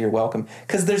overstay your welcome.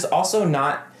 Because there's also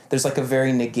there's like a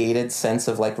very negated sense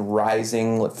of like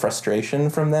rising frustration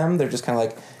from them. They're just kind of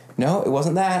like, no, it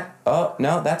wasn't that. Oh,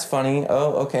 no, that's funny.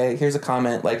 Oh, okay, here's a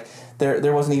comment. Like,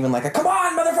 there wasn't even like a, come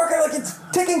on, motherfucker, like, it's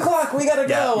ticking clock, we gotta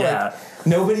go. Yeah. Like,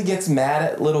 nobody gets mad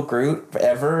at Little Groot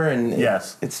ever, and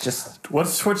it's just...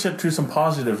 Let's switch it to some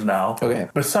positives now. Okay.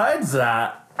 Besides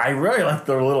that, I really like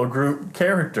the Little Groot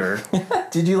character.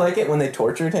 Did you like it when they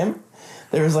tortured him?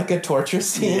 There was like a torture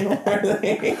scene where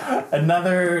they...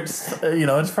 Another, it's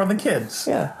for the kids.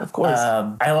 Yeah, of course.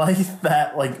 I like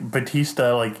that, like,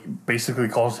 Batista, like, basically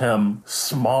calls him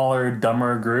smaller,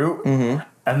 dumber Groot. Mm-hmm.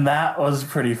 And that was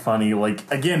pretty funny. Like,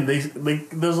 again, there's,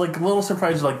 like, little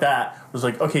surprises like that. It was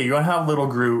like, okay, you're going to have Little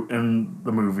Groot in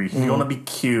the movie. He's going to be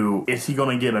cute. Is he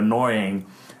going to get annoying?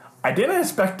 I didn't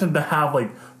expect him to have,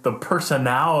 like, the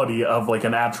personality of, like,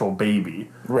 an actual baby.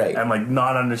 Right. And, like,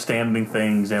 not understanding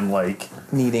things and, like...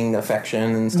 Needing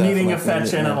affection and stuff.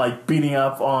 And, like, beating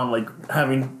up on, like,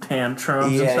 having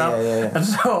tantrums and stuff. Yeah. And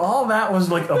so all that was,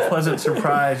 like, a pleasant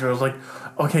surprise where I was like,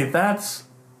 okay, that's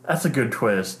a good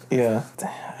twist. Yeah.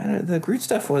 The Groot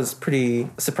stuff was pretty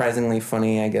surprisingly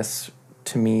funny, I guess,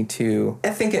 to me, too.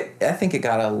 I think it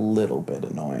got a little bit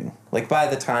annoying. Like, by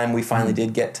the time we finally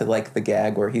did get to, like, the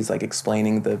gag where he's, like,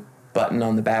 explaining the button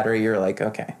on the battery, you're like,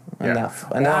 okay,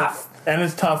 enough. And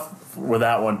it's tough with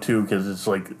that one too, because it's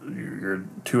like you're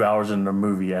 2 hours in the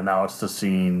movie and now it's the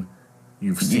scene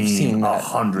you've seen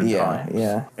 100 times.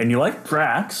 Yeah. And you like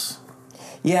Drax.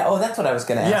 Yeah, that's what I was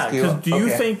going to ask you. Yeah, because do you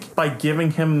think by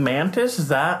giving him Mantis, did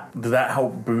that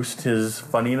help boost his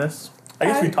funniness? I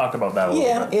guess we talked about that a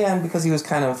little bit. Yeah, and because he was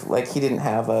kind of like, he didn't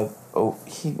have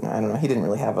he didn't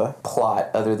really have a plot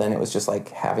other than it was just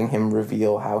like having him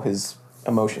reveal how his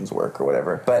emotions work or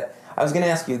whatever. But I was going to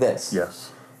ask you this.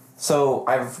 Yes. So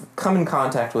I've come in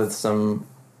contact with some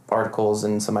articles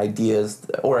and some ideas,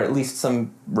 or at least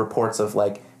some reports of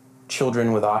like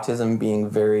children with autism being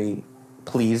very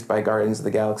pleased by Guardians of the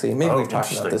Galaxy. Maybe we've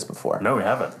talked about this before. No, we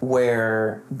haven't.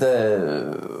 Where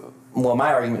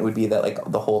my argument would be that like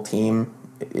the whole team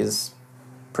is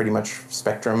pretty much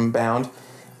spectrum bound.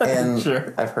 And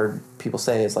Sure. I've heard people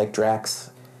say it's like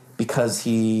Drax, because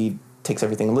he takes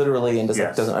everything literally and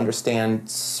doesn't understand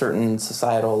certain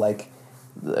societal like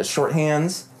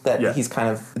shorthands, that he's kind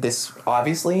of this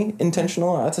obviously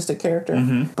intentional autistic character.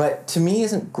 Mm-hmm. But to me,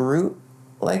 isn't Groot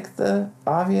like the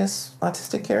obvious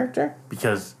autistic character?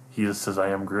 Because he just says, I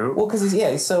am Groot? Well, because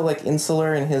he's so like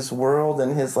insular in his world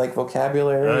and his like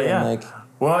vocabulary and like...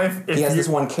 Well, if he has this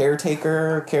one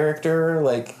caretaker character,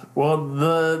 like... Well,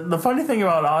 the funny thing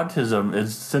about autism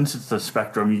is, since it's a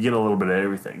spectrum, you get a little bit of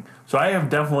everything. So I have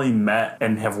definitely met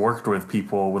and have worked with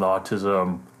people with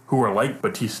autism who are like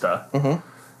Batista,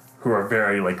 who are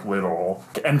very like literal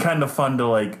and kind of fun to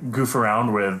like goof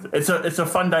around with. It's a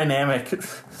fun dynamic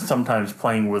sometimes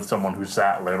playing with someone who's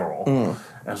that literal.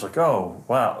 And it's like, oh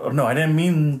wow, no, I didn't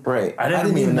mean right. I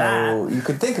didn't even know you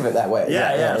could think of it that way.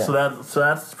 Yeah. So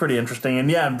that's pretty interesting.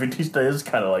 And Batista is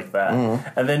kind of like that.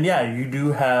 And then you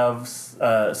do have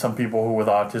some people who with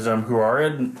autism who are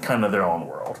in kind of their own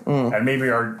world and maybe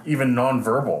are even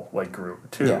nonverbal like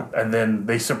Groot too. Yeah. And then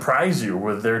they surprise you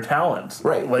with their talents,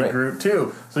 like Groot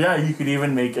too. So you could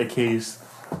even make a case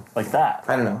like that.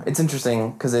 I don't know. It's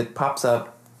interesting because it pops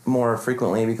up more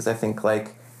frequently because I think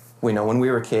like, when we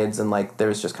were kids and like there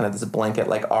was just kind of this blanket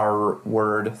like R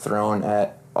word thrown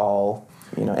at all,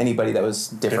 anybody that was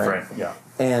different. Yeah.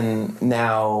 And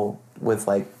now with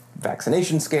like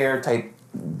vaccination scare type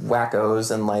wackos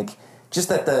and like just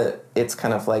that it's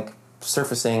kind of like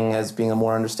surfacing as being a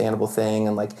more understandable thing,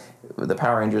 and like the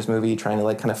Power Rangers movie, trying to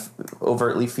like kind of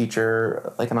overtly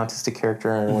feature like an autistic character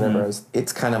or whatever.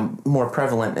 It's kind of more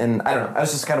prevalent, and I don't know. I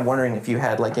was just kind of wondering if you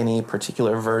had like any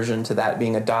particular version to that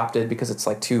being adopted, because it's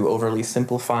like too overly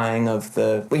simplifying of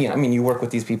the. Well, I mean, you work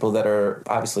with these people that are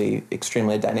obviously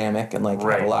extremely dynamic and like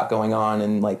have a lot going on,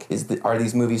 and like are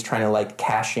these movies trying to like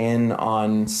cash in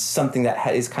on something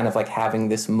that is kind of like having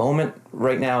this moment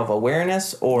right now of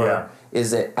awareness, or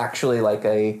is it actually like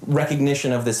a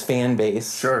recognition of this fan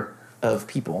base of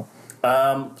people?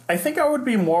 I think I would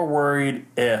be more worried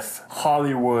if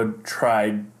Hollywood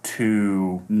tried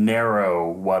to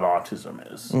narrow what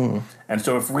autism is. And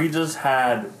so if we just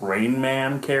had Rain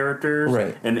Man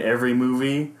characters in every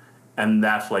movie, and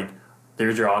that's like,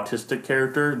 there's your autistic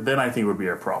character, then I think it would be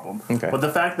a problem. But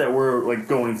the fact that we're like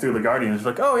going through the Guardians,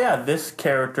 like, oh yeah, this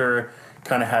character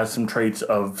kind of has some traits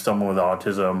of someone with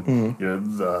autism. You know,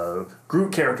 the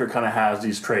Groot character kind of has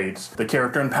these traits. The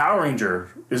character in Power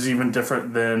Ranger is even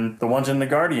different than the ones in the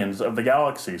Guardians of the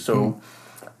Galaxy. So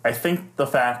I think the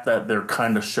fact that they're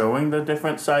kind of showing the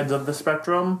different sides of the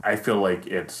spectrum, I feel like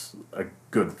it's a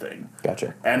good thing.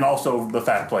 Gotcha. And also the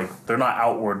fact like they're not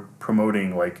outward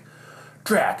promoting like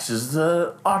Drax is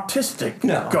the autistic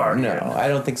guardian. No, I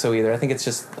don't think so either. I think it's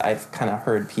just I've kind of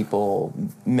heard people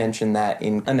mention that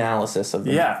in analysis of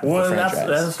the franchise.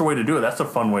 That's the way to do it. That's a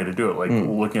fun way to do it. Like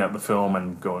looking at the film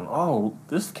and going, oh,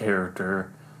 this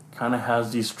character kind of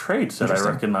has these traits that I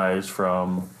recognize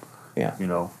from, you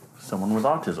know, someone with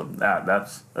autism.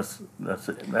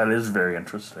 That is very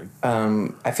interesting.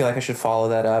 I feel like I should follow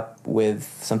that up with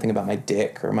something about my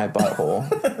dick or my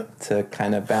butthole to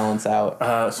kind of balance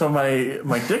out. So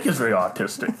my dick is very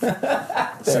autistic.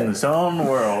 It's in its own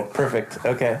world. Perfect.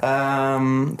 Okay.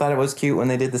 Thought it was cute when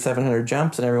they did the 700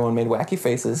 jumps and everyone made wacky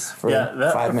faces for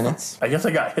 5 minutes. I guess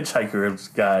I got Hitchhiker's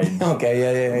Guide.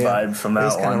 Vibes from that one.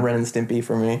 It was kind of Ren and Stimpy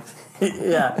for me.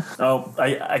 Oh,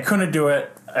 I couldn't do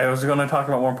it. I was going to talk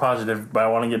about more positive, but I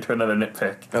want to get to another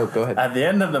nitpick. Oh, go ahead. At the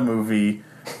end of the movie,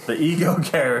 the ego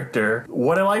character,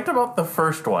 what I liked about the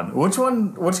first one,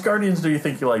 which Guardians do you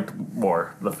think you liked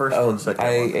more? The first one or the second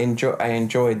one? I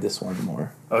enjoyed this one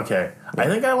more. Okay. I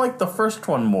think I liked the first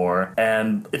one more,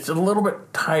 and it's a little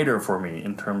bit tighter for me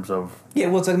in terms of... Yeah,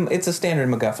 well, it's a standard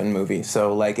MacGuffin movie,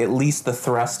 so, like, at least the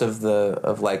thrust of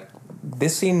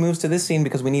this scene moves to this scene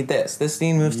because we need this. This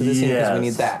scene moves to this scene because we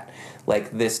need that.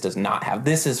 Like, this does not have...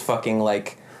 This is fucking,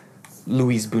 like,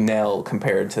 Louise Buñuel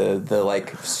compared to the,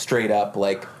 like, straight-up,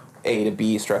 like, A to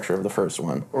B structure of the first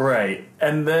one. Right.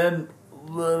 And then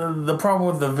the problem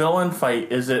with the villain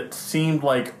fight is it seemed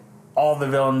like all the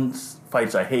villains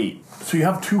fights I hate. So you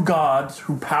have two gods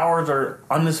whose powers are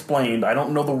unexplained. I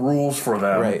don't know the rules for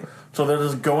them. Right. So they're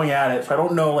just going at it. So I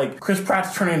don't know, like, Chris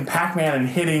Pratt's turning Pac-Man and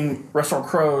hitting Russell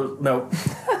Crowe. No.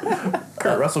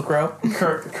 Russell Crowe?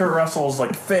 Kurt Russell's,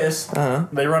 like, fist.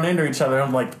 They run into each other.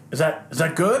 I'm like, is that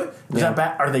good? Is that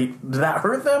bad? Did that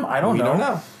hurt them? I don't know. We don't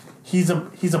know. He's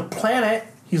a planet.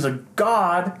 He's a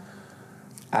god.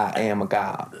 I am a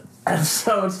god. And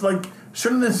so it's like,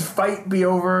 shouldn't this fight be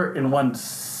over in 1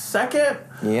 second?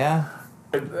 Yeah.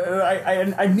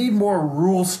 I need more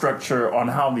rule structure on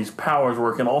how these powers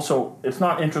work, and also it's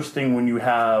not interesting when you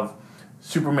have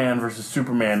Superman versus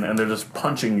Superman and they're just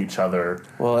punching each other.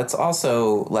 Well, it's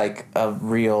also like a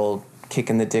real kick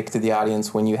in the dick to the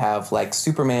audience when you have like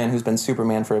Superman who's been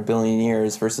Superman for 1 billion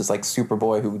years versus like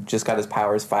Superboy who just got his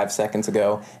powers 5 seconds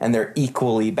ago, and they're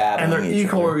equally battling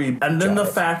and then the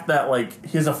fact that like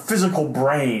he has a physical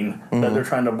brain that they're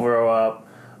trying to blow up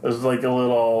is like a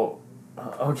little...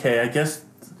 Okay, I guess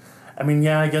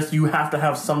you have to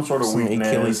have some sort of weakness.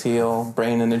 Achilles heel,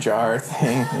 brain in a jar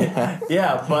thing.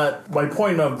 Yeah, but my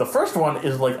point of the first one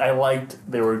is, like, I liked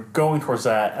they were going towards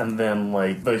that, and then,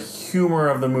 like, the humor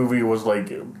of the movie was,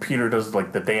 like, Peter does,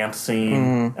 like, the dance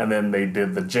scene, and then they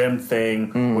did the gym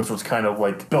thing, which was kind of,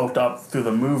 like, built up through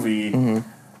the movie.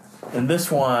 And this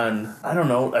one, I don't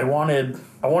know, I wanted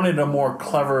a more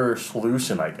clever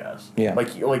solution, I guess. Yeah.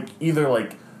 Like either,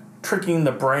 like, tricking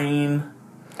the brain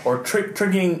or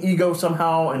tricking ego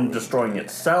somehow and destroying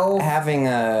itself. Having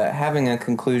a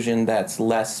conclusion that's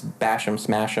less bash 'em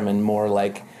smash 'em and more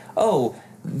like, oh,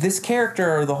 this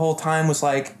character the whole time was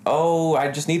like, oh,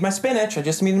 I just need my spinach. I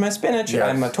just need my spinach. Yes.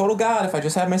 I'm a total god if I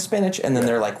just have my spinach. And then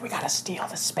they're like, we gotta steal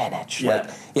the spinach. Yeah. Like,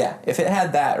 yeah, if it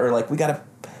had that, or like we gotta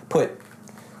put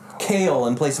kale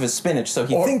in place of his spinach, so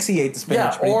he thinks he ate the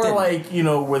spinach, but he didn't. Like, you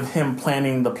know, with him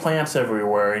planting the plants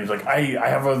everywhere, and he's like, I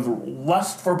have a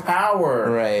lust for power.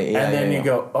 Right, yeah, and then you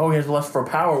go, oh, he has lust for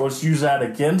power, let's use that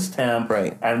against him.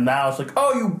 Right. And now it's like,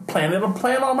 oh, you planted a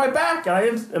plant on my back,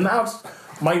 and now it's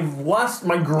my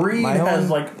greed has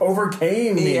like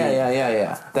overcame me.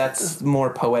 Yeah. That's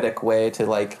more poetic way to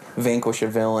like vanquish a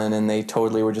villain, and they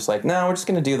totally were just like, no, we're just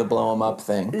gonna do the blow him up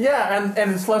thing. Yeah,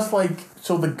 and it's less like,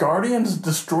 so the Guardians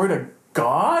destroyed a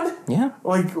god? Yeah.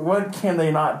 Like, what can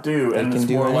they not do? And it's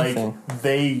more anything. Like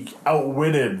they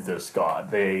outwitted this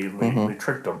god. They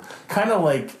tricked him. Kind of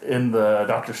like in the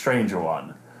Doctor Strange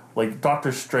one. Like,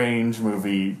 Doctor Strange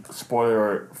movie,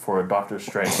 spoiler for Doctor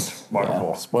Strange,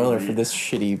 Marvel. Spoiler movie. for this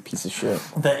shitty piece of shit.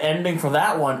 The ending for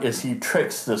that one is he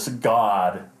tricks this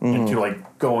god into,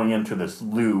 like, going into this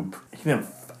loop. He didn't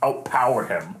outpower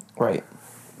him. Right.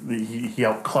 He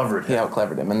out-clevered him. He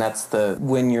out-clevered him, and that's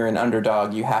when you're an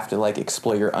underdog, you have to, like,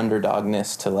 exploit your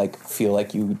underdogness to, like, feel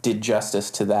like you did justice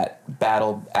to that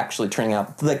battle actually turning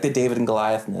out, like, the David and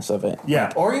Goliath-ness of it.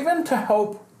 Yeah, or even to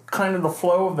help kind of the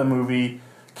flow of the movie,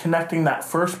 connecting that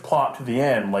first plot to the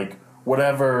end, like,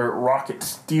 whatever Rocket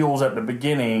steals at the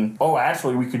beginning,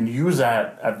 actually, we can use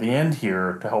that at the end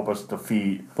here to help us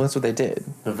defeat... Well, that's what they did.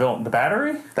 The villain. The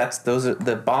battery?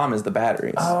 The bomb is the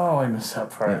batteries. Oh, I missed that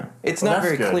part. Yeah. It's not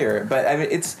very clear, but I mean,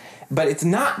 it's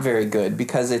not very good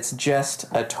because it's just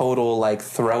a total, like,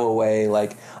 throwaway,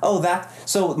 like,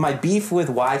 so my beef with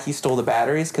why he stole the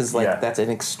batteries, because, like, that's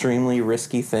an extremely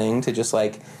risky thing to just,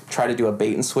 like, try to do a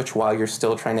bait and switch while you're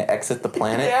still trying to exit the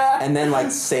planet, and then,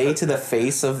 like, say to the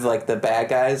face of, like, the bad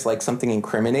guys, like, something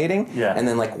incriminating, and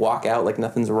then, like, walk out like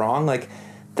nothing's wrong, like,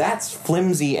 that's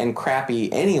flimsy and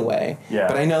crappy anyway. Yeah.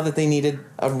 But I know that they needed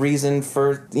a reason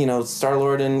for,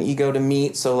 Star-Lord and Ego to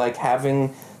meet, so, like,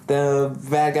 having the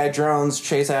bad guy drones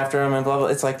chase after him and blah blah.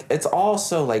 It's like, it's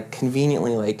also like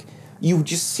conveniently, like, you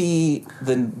just see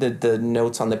the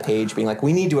notes on the page being like,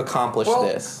 we need to accomplish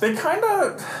this. They kind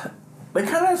of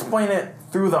explain it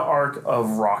through the arc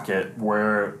of Rocket,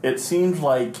 where it seems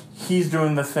like he's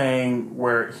doing the thing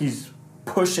where he's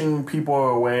pushing people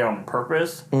away on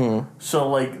purpose. So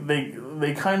like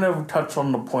they kind of touch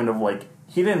on the point of like,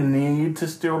 he didn't need to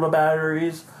steal the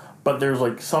batteries, but there's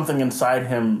like something inside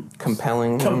him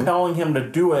compelling him to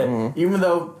do it, even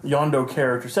though Yondu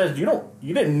character says you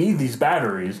didn't need these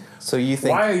batteries. So you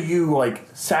think, why are you like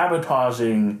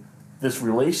sabotaging this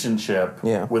relationship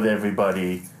with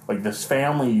everybody, like this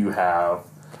family you have?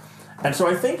 And so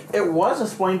I think it was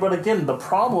explained, but again, the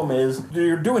problem is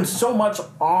you're doing so much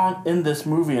in this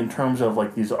movie in terms of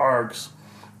like these arcs,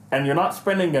 and you're not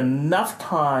spending enough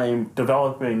time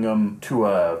developing them to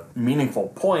a meaningful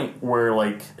point where,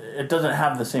 like, it doesn't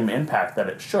have the same impact that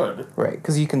it should. Right,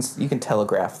 because you can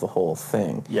telegraph the whole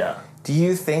thing. Yeah. Do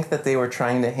you think that they were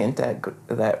trying to hint at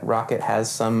that Rocket has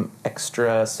some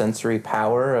extra sensory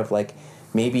power of, like,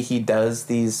 maybe he does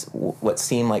these what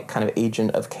seem like kind of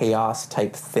agent of chaos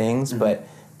type things, but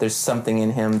there's something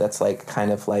in him that's, like,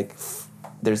 kind of like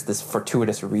there's this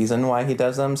fortuitous reason why he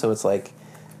does them, so it's like,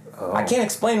 I can't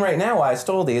explain right now why I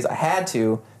stole these. I had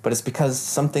to, but it's because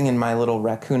something in my little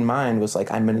raccoon mind was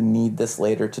like, I'm going to need this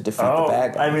later to defeat the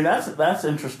bad guy. I mean, that's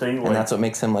interesting. And that's what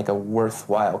makes him like a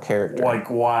worthwhile character.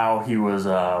 Like while he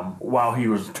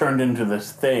was turned into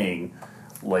this thing,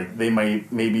 like they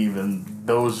maybe even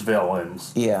those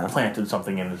villains planted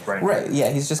something in his brain. Right. Yeah.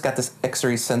 He's just got this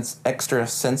extra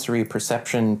sensory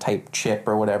perception type chip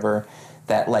or whatever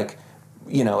that, like,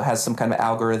 has some kind of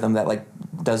algorithm that, like,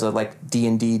 does a, like,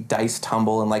 D&D dice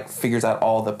tumble and, like, figures out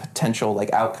all the potential,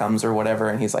 like, outcomes or whatever,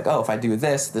 and he's like, if I do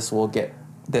this will get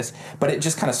this. But it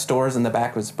just kind of stores in the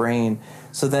back of his brain.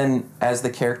 So then as the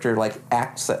character, like,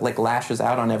 acts, like, lashes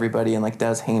out on everybody and, like,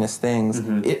 does heinous things,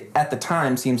 it, at the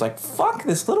time, seems like, fuck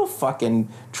this little fucking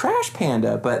trash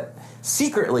panda, but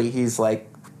secretly he's, like,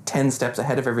 10 steps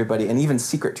ahead of everybody, and even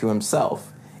secret to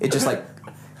himself. It just, like,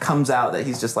 comes out that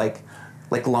he's just, like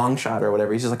Longshot or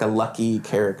whatever. He's just like a lucky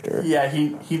character. Yeah,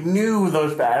 he knew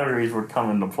those batteries would come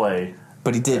into play,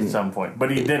 but he didn't at some point.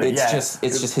 But he didn't. It's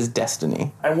just his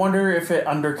destiny. I wonder if it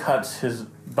undercuts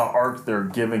the arc they're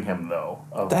giving him, though.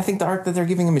 I think the arc that they're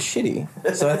giving him is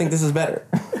shitty. So I think this is better.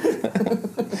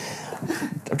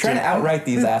 I'm trying to outright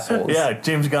these assholes. Yeah,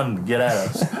 James Gunn, get at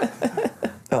us.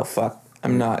 Oh fuck!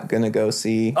 I'm not gonna go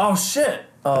see. Oh shit!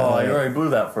 Oh, I already blew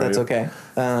that for you. That's okay.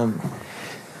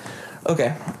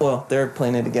 Okay, well, they're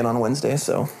playing it again on Wednesday,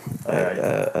 so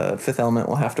Fifth Element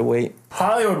will have to wait.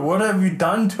 Hollywood, what have you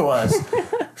done to us?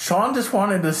 Sean just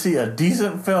wanted to see a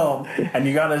decent film, and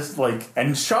you got us, like...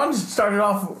 And Sean started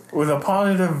off with a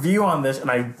positive view on this,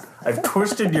 and I've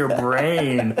twisted your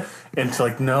brain into,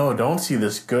 like, no, don't see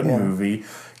this good movie.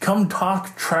 Come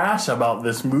talk trash about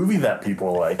this movie that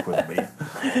people like with me.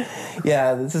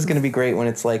 Yeah, this is going to be great when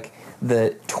it's, like...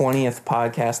 the 20th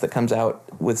podcast that comes out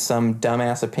with some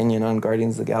dumbass opinion on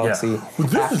Guardians of the Galaxy. Yeah. Well,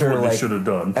 this is what they should have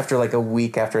done. After like a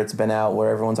week after it's been out,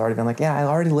 where everyone's already been like, yeah, I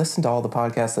already listened to all the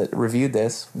podcasts that reviewed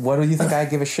this. What do you think I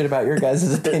give a shit about your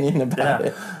guys' opinion about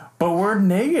it? But we're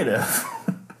negative.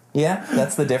 Yeah,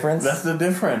 that's the difference? That's the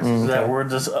difference. Is that we're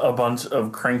just a bunch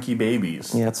of cranky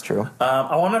babies. Yeah, that's true.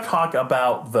 I want to talk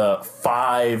about the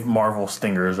 5 Marvel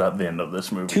stingers at the end of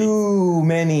this movie. Too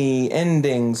many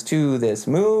endings to this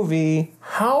movie.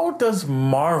 How does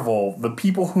Marvel, the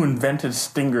people who invented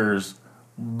stingers,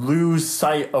 lose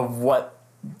sight of what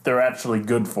they're actually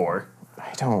good for?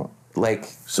 I don't, like...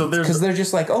 So there's... Because they're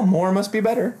just like, oh, more must be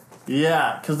better.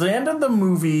 Yeah, because the end of the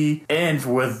movie ends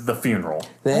with the funeral.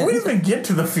 We didn't even get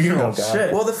to the funeral.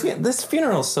 Shit. Well, this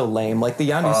funeral is so lame. Like, the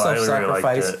Yondu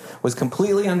self-sacrifice was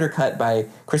completely undercut by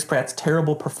Chris Pratt's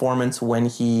terrible performance when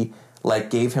he,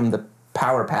 like, gave him the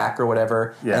power pack or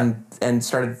whatever and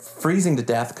started freezing to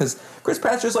death. Because Chris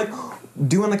Pratt's just, like,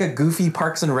 doing, like, a goofy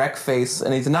Parks and Rec face,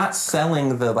 and he's not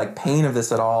selling the, like, pain of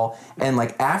this at all. And,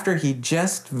 like, after he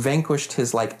just vanquished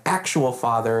his, like, actual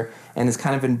father... and is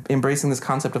kind of embracing this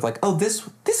concept of like, oh, this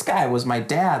guy was my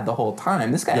dad the whole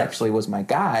time. This guy actually was my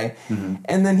guy. Mm-hmm.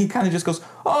 And then he kind of just goes,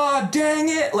 oh, dang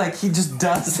it. Like, he just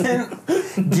doesn't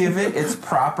give it its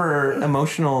proper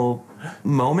emotional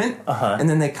moment. Uh-huh. And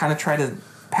then they kind of try to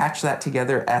patch that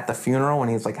together at the funeral when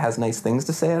he's like has nice things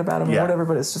to say about him or whatever.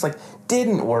 But it's just like,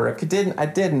 didn't work. I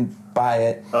didn't buy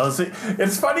it. Oh, see,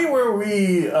 it's funny where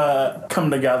we come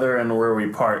together and where we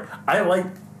part. I like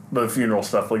the funeral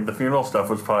stuff. Like, the funeral stuff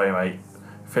was probably my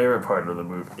favorite part of the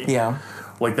movie. Yeah.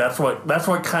 Like, that's what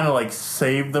kind of like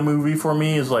saved the movie for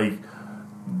me, is like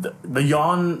the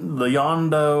Yondu,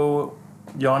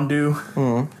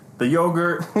 the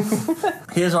yogurt,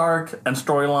 his arc and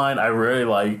storyline I really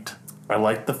liked. I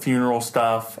liked the funeral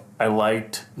stuff. I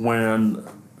liked when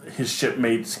his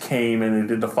shipmates came and they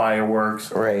did the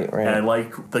fireworks. Right. And I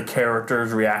like the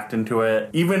characters reacting to it.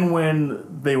 Even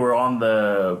when they were on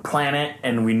the planet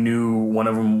and we knew one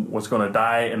of them was going to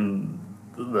die and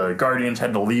the Guardians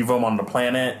had to leave him on the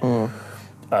planet.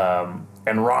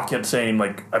 And Rocket saying,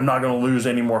 like, I'm not going to lose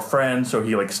any more friends. So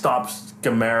he, like, stops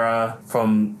Gamera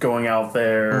from going out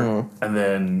there. And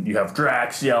then you have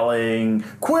Drax yelling,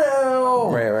 Quill!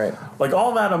 Right. Like,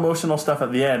 all that emotional stuff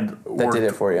at the end That did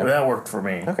it for you. That worked for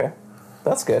me. Okay.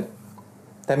 That's good.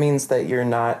 That means that you're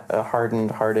not a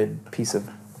hardened-hearted piece of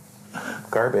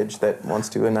garbage that wants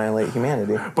to annihilate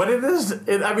humanity. But it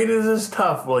is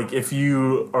tough. Like, if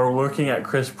you are looking at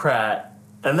Chris Pratt,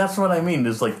 and that's what I mean,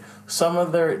 is like, some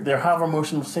of they have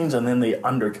emotional scenes and then they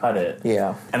undercut it.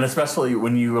 Yeah. And especially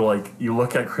when you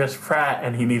look at Chris Pratt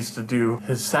and he needs to do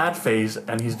his sad face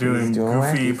and he's doing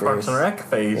goofy Parks and Rec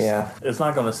face. Yeah. It's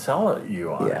not going to sell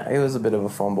you on it. Yeah, it was a bit of a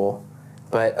fumble.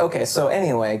 But, okay, so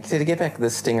anyway, to get back to the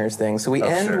Stingers thing, so we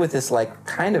end with this, like,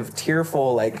 kind of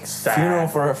tearful, like, sad funeral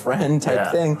for a friend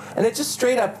type thing, and it just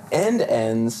straight up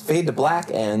ends, fade to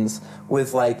black ends,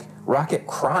 with, like, Rocket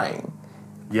crying.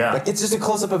 Yeah. Like, it's just a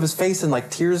close-up of his face and, like,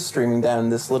 tears streaming down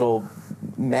this little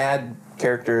mad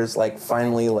character's, like,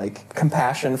 finally, like,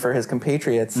 compassion for his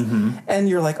compatriots. Mm-hmm. And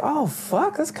you're like, oh,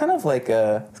 fuck, that's kind of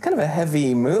a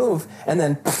heavy move. And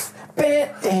then,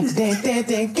 here's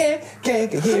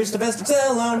Sylvester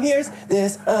Stallone, here's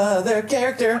this other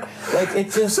character. Like,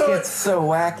 it just gets so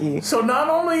wacky. So not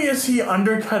only is he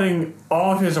undercutting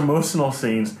all of his emotional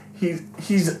scenes, he's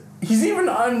even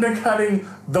undercutting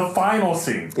the final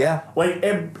scene. Yeah. Like,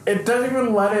 it doesn't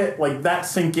even let it, like, that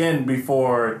sink in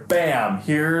before, bam,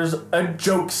 here's a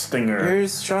joke stinger.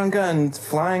 Here's Sean Gunn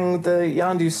flying the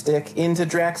Yondu stick into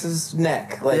Drax's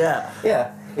neck. Like,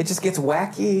 yeah. It just gets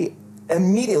wacky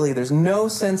immediately. There's no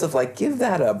sense of, like, give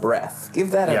that a breath.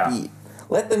 Give that a beat.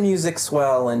 Let the music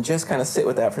swell and just kind of sit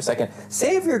with that for a second.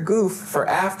 Save your goof for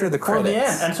after the credits. For the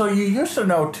end. And so you used to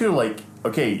know, too, like,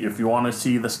 okay, if you want to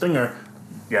see the stinger,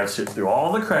 you gotta sit through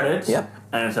all the credits, and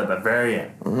it's at the very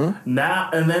end. Mm-hmm. Now,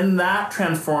 and then that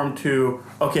transformed to,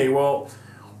 okay, well,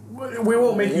 we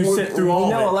won't make you sit through all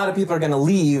of it. We know a lot of people are gonna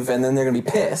leave, and then they're gonna be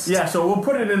pissed. Yeah, so we'll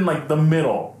put it in, like, the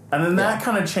middle. And then that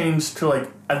kind of changed to,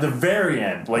 like, at the very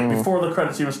end, like, before the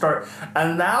credits even start.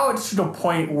 And now it's to the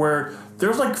point where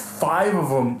there's, like, 5 of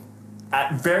them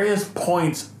at various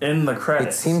points in the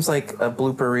credits. It seems like a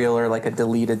blooper reel or, like, a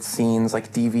deleted scenes,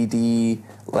 like, DVD,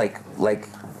 like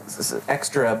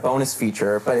extra bonus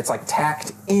feature, but it's like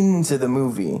tacked into the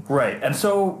movie. Right. And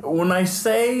so when I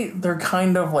say they're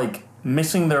kind of like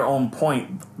missing their own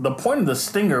point, the point of the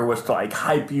stinger was to like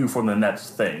hype you for the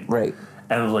next thing. Right.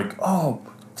 And it was like, oh,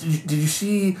 did you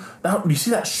see that? Did you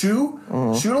see that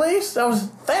shoelace? That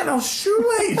was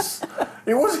shoelace.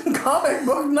 It was in comic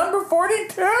book number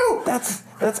 42. That's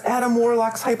Adam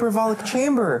Warlock's hyperbolic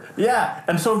chamber. Yeah,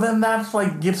 and so then that's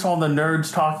like gets all the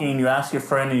nerds talking, and you ask your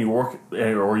friend, and you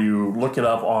you look it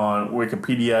up on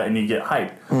Wikipedia, and you get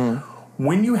hyped.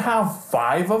 When you have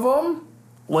 5 of them,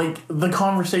 like the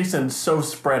conversation's so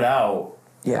spread out.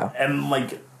 Yeah, and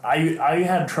like I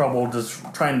had trouble just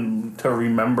trying to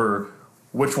remember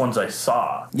which ones I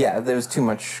saw. Yeah, there's too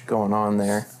much going on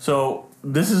there. So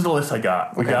this is the list I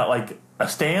got. We got like a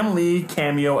Stan Lee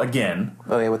cameo again.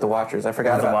 Oh yeah, with the Watchers. I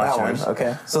forgot about that one.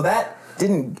 Okay. So that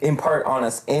didn't impart on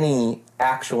us any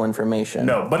actual information.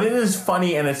 No, but it is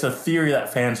funny, and it's a theory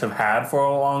that fans have had for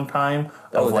a long time.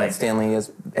 Of that Stan Lee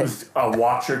is a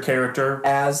Watcher character.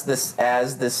 As this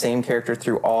same character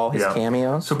through all his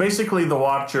cameos. So basically the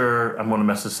Watcher, I'm going to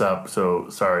mess this up, so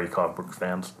sorry comic book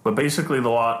fans. But basically the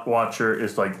Watcher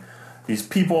is like these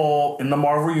people in the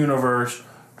Marvel Universe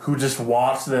who just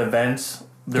watch the events.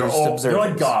 They're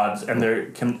like gods, and they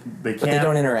can't. But they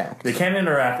don't interact. They can't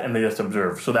interact, and they just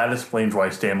observe. So that explains why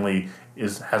Stan Lee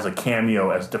has a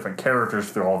cameo as different characters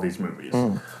through all these movies.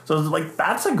 So it's like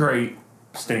that's a great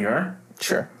stinger.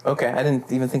 Sure. Okay, I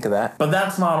didn't even think of that. But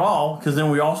that's not all, because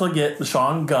then we also get the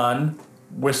Sean Gunn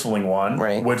whistling one,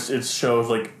 right? Which it shows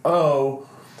like, oh,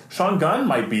 Sean Gunn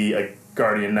might be a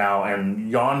Guardian now,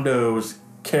 and Yondo's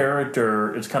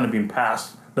character is kind of being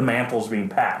passed. The mantle's being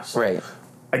passed, right?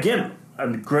 Again, a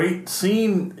great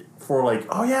scene for like,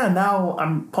 oh yeah, now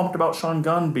I'm pumped about Sean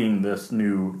Gunn being this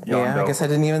new Yondo. Yeah, I guess I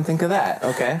didn't even think of that.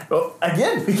 Okay. Well,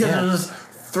 again, because they're just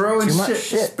throwing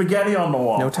shit spaghetti on the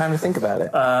wall. No time to think about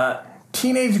it.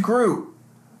 Teenage Groot.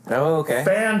 Oh, okay.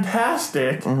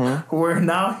 Fantastic. Where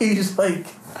now he's like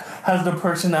has the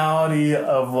personality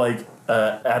of like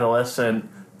adolescent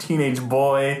teenage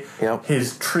boy. Yep.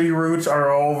 His tree roots are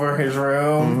over his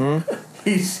room.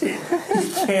 He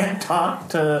can't talk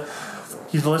to.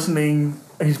 He's listening.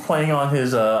 He's playing on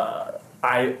his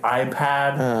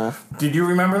iPad. Did you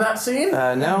remember that scene?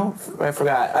 No, I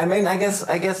forgot. I mean, I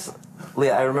guess.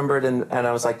 Yeah, I remembered, and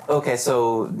I was like, okay,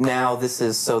 so now this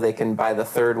is so they can, by the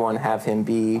third one, have him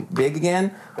be big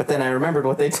again. But then I remembered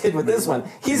what they did with this one.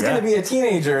 He's going to be a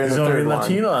teenager in the third one.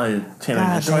 He's going to be a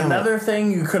teenager. So another thing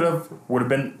you would have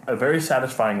been a very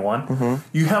satisfying one.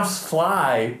 You have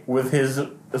Sly with his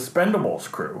Expendables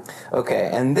crew. Okay,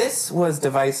 and this was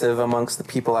divisive amongst the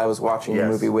people I was watching the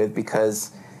movie with,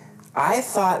 because I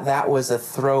thought that was a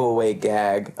throwaway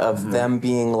gag of them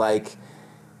being like,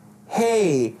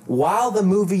 hey, while the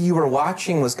movie you were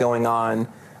watching was going on,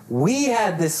 we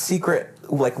had this secret,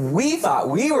 like, we thought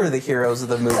we were the heroes of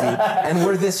the movie, and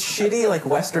we're this shitty, like,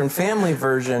 Western family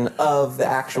version of the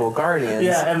actual Guardians.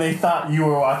 Yeah, and they thought you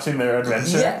were watching their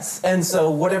adventure. Yes, and so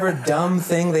whatever dumb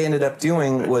thing they ended up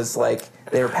doing was, like,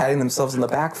 they were patting themselves on the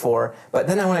back for. But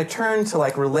then when I turned to,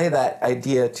 like, relay that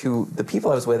idea to the people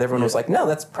I was with, everyone was like, no,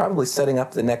 that's probably setting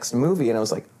up the next movie. And I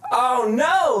was like, oh,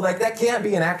 no! Like, that can't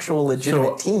be an actual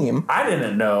legitimate team. I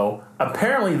didn't know.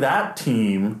 Apparently that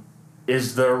team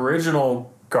is the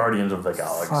original Guardians of the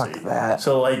Galaxy. Fuck that.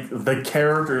 So, like, the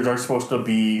characters are supposed to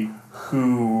be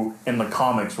who, in the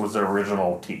comics, was the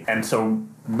original team. And so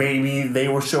maybe they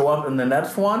will show up in the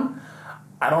next one.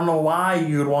 I don't know why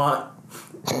you'd want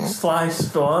Sly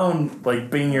Stallone,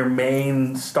 like, being your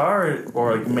main star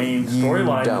or, like, main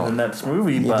storyline in the next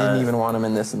movie. You didn't even want him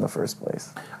in this in the first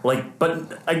place. Like,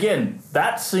 but again,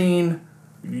 that scene,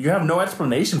 you have no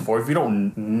explanation for it if you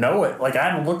don't know it. Like,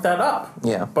 I had to look that up.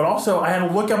 Yeah. But also, I had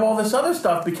to look up all this other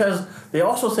stuff because they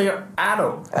also say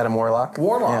Adam Warlock.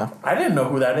 Yeah. I didn't know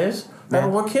who that is. I had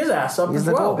to look his ass up He's as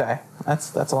the well. gold guy.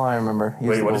 That's all I remember.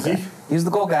 Wait, what is he? He was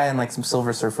the gold guy in, like, some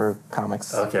Silver Surfer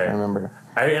comics. Okay. I remember.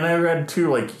 I read, too,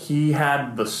 like, he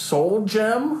had the soul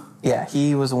gem. Yeah,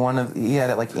 he was he had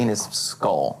it, like, in his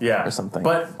skull or something.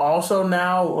 But also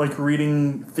now, like,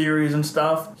 reading theories and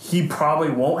stuff, he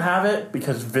probably won't have it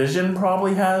because Vision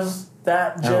probably has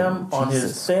that gem on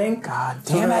his thing. God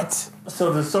damn it.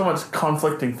 So there's so much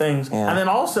conflicting things. Yeah. And then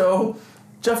also,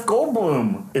 Jeff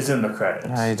Goldblum is in the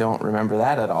credits. I don't remember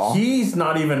that at all. He's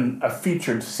not even a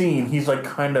featured scene. He's, like,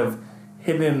 kind of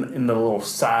hidden in the little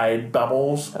side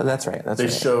bubbles. Oh, that's right. They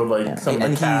showed, like, some of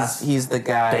the cast. He's the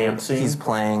guy dancing. He's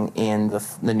playing in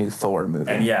the new Thor movie.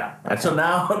 And and so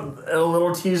now a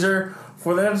little teaser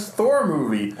for the next Thor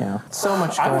movie. Yeah, so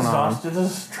much going on. I was exhausted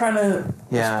just trying to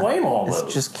explain all this.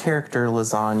 It's just character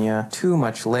lasagna. Too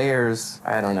much layers.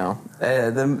 I don't know.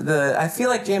 I feel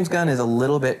like James Gunn is a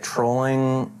little bit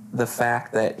trolling the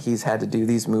fact that he's had to do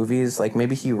these movies. Like,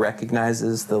 maybe he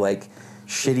recognizes the, like,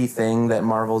 shitty thing that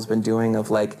Marvel's been doing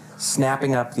of, like,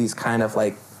 snapping up these kind of,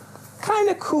 like, kind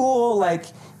of cool, like,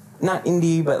 not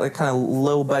indie, but like kind of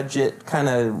low budget, kind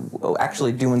of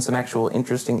actually doing some actual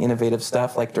interesting, innovative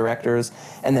stuff, like directors,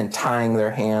 and then tying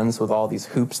their hands with all these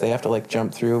hoops they have to like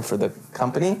jump through for the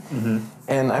company. Mm-hmm.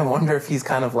 And I wonder if he's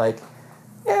kind of like,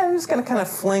 yeah, I'm just going to kind of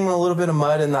fling a little bit of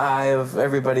mud in the eye of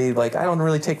everybody. Like, I don't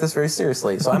really take this very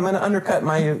seriously. So I'm going to undercut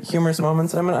my humorous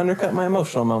moments, and I'm going to undercut my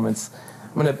emotional moments.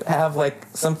 I'm going to have, like,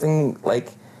 something, like,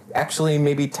 actually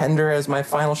maybe tender as my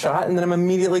final shot, and then I'm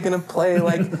immediately going to play,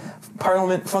 like,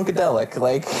 Parliament Funkadelic.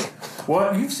 Like,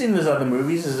 Well, you've seen his other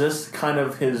movies. Is this kind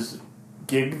of his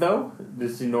gig, though?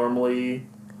 Does he normally...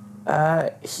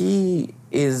 he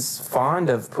is fond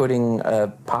of putting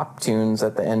pop tunes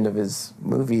at the end of his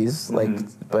movies, like,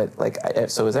 but like,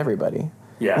 so is everybody.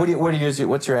 Yeah.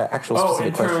 What's your actual specific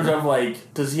in question? terms of,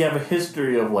 like, does he have a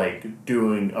history of, like,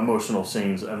 doing emotional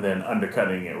scenes and then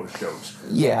undercutting it with jokes?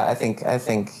 Yeah, I think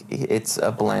it's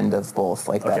a blend of both.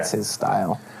 Like, that's his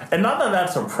style. And not that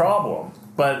that's a problem,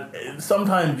 but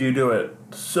sometimes you do it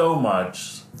so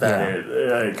much that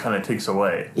it kind of takes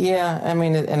away. Yeah, I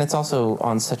mean, and it's also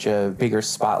on such a bigger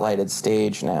spotlighted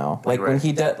stage now. Like, when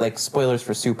he does, like, spoilers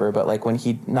for Super, but like when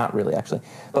he, not really actually,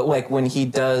 but like when he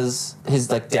does his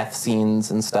like death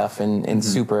scenes and stuff in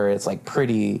Super, it's like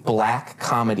pretty black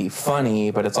comedy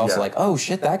funny, but it's also like, oh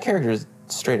shit, that character is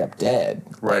straight up dead.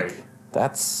 Right. Like,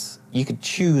 that's, you could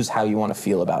choose how you want to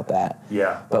feel about that.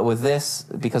 Yeah. But with this,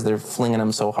 because they're flinging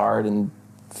him so hard and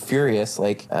furious,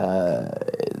 like,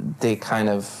 they kind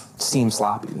of seem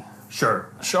sloppy.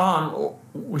 Sure. Sean,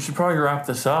 we should probably wrap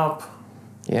this up.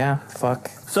 Yeah, fuck.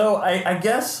 So I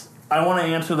guess I want to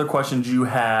answer the questions you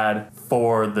had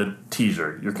for the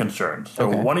teaser, your concerns. So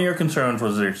one of your concerns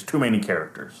was there's too many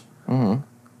characters. Mm-hmm.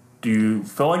 Do you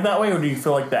feel like that way, or do you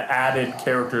feel like the added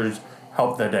characters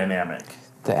help the dynamic?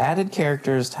 The added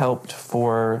characters helped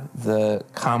for the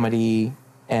comedy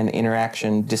and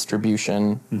interaction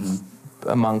distribution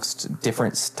amongst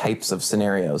different types of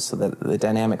scenarios, so that the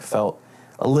dynamic felt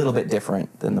a little bit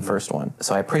different than the first one.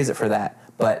 So I praise it for that.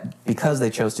 But because they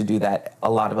chose to do that,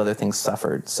 a lot of other things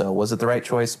suffered. So was it the right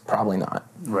choice? Probably not.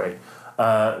 Right.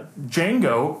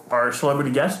 Django, our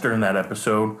celebrity guest during that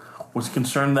episode, was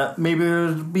concerned that maybe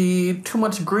there'd be too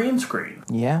much green screen.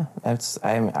 Yeah, I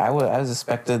was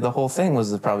expected the whole thing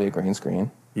was probably a green screen.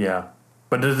 Yeah.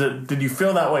 But did you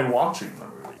feel that way watching the movie?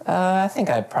 I think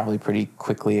I probably pretty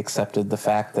quickly accepted the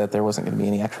fact that there wasn't going to be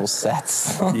any actual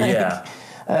sets.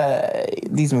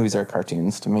 These movies are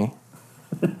cartoons to me.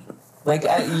 Like,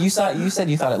 you said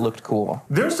you thought it looked cool.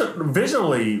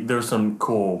 Visually, there's some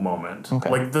cool moments. Okay.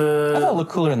 Like I thought it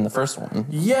looked cooler than the first one.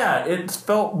 Yeah, it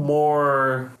felt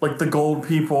more like the Gold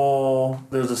People.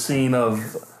 There's a scene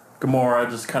of Gamora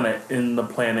just kind of in the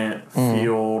planet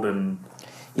field and...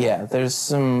 Yeah, there's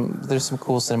some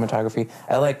cool cinematography.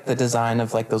 I like the design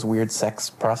of like those weird sex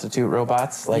prostitute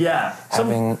robots, like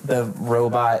having the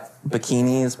robot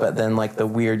bikinis, but then like the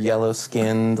weird yellow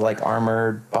skinned like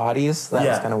armored bodies. That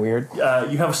was kind of weird.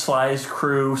 You have Sly's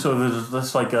crew, so there's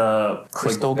this like a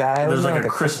crystal guy. There's like a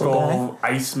crystal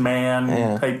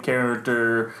Iceman type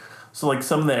character. So like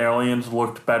some of the aliens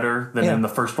looked better than in the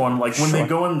first one. Like when they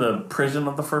go in the prison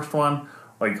of the first one,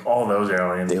 like all those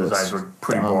alien designs were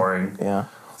pretty boring. Yeah.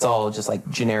 It's all just like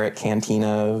generic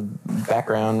cantina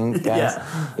background guys.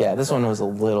 Yeah, this one was a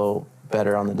little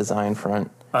better on the design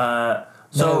front. So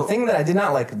the thing that I did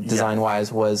not like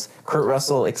design-wise was Kurt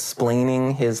Russell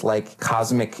explaining his like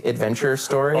cosmic adventure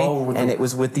story, and it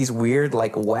was with these weird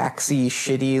like waxy,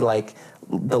 shitty like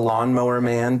the Lawnmower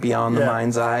Man, Beyond the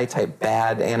Mind's Eye type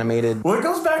bad animated. Well, it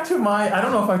goes back to I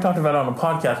don't know if I talked about it on the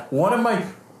podcast. One of my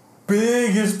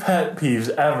biggest pet peeves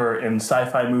ever in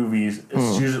sci-fi movies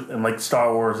is usually in like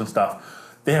Star Wars and stuff.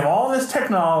 They have all this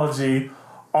technology,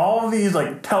 all of these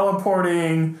like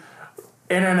teleporting,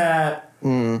 internet,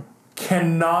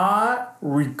 cannot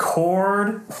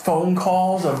record phone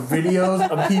calls of videos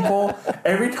of people.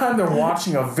 Every time they're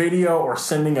watching a video or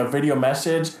sending a video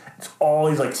message, it's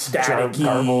always like staticky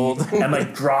and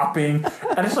like dropping.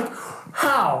 And it's like,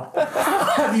 how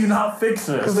have you not fixed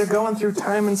this? Because they're going through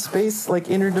time and space like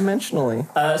interdimensionally.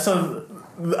 So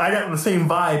I got the same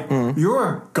vibe. You're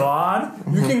a god.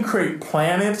 You can create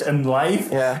planets and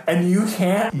life, and you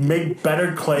can't make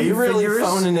better clay You're really figures.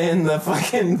 phoning in the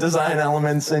fucking design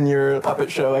elements in your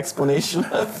puppet show explanation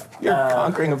of your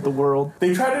conquering of the world.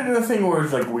 They try to do a thing where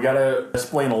it's like, we gotta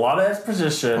explain a lot of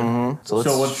exposition. So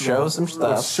let's show some stuff.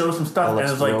 Let's show some stuff. That looks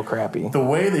and it's like real crappy. The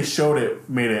way they showed it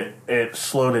made it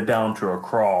slowed it down to a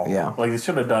crawl. Yeah. Like they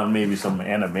should have done maybe some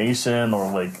animation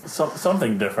or like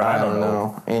something different. I don't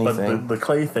know. Anything. But the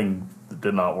clay thing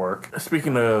did not work.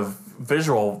 Speaking of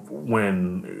visual,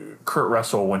 when Kurt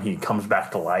Russell when he comes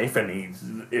back to life,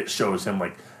 and it shows him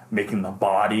like making the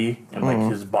body, and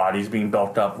like his body's being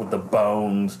built up with the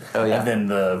bones, and then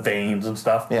the veins and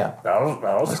stuff. Yeah, that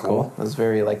was cool. It was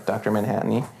very like Dr.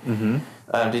 Manhattan-y. Mm-hmm.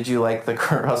 Did you like the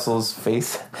Kurt Russell's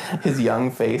face, his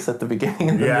young face at the beginning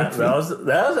of the movie?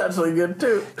 that was actually good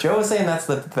too. Joe was saying that's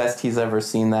the best he's ever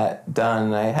seen that done,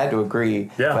 and I had to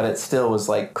agree. Yeah. But it still was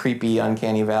like creepy,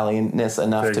 uncanny valley-ness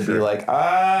enough to be like,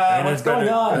 what's going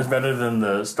on? It's better than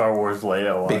the Star Wars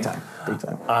Leia one. Big time.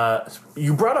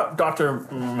 You brought up Dr.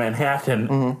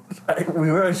 Manhattan. We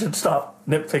really should stop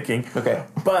nitpicking. Okay.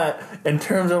 But in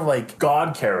terms of like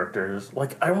God characters,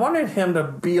 like I wanted him to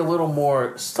be a little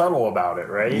more subtle about it,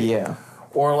 right? Yeah.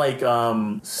 Or like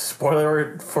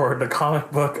spoiler for the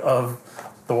comic book of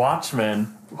The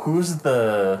Watchmen. Who's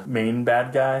the main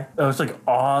bad guy? Oh, it's like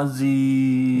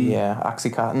Ozzy. Yeah,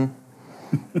 Oxycontin.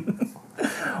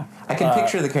 I can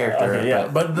picture the character. Okay, yeah,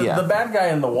 but the bad guy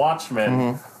in The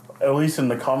Watchmen, at least in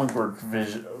the comic book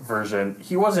version,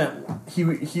 he wasn't.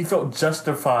 He felt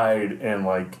justified in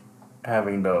like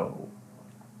having to,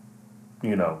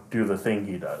 do the thing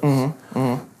he does.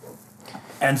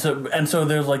 And so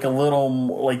there's like a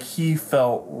little like he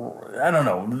felt. I don't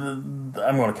know.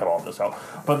 I'm going to cut all this out.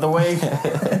 But the way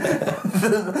the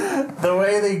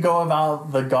way they go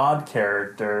about the God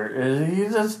character is he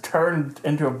just turned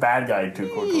into a bad guy too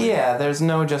quickly. Yeah, there's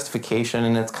no justification,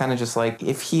 and it's kind of just like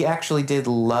if he actually did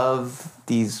love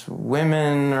these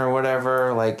women or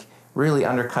whatever, like really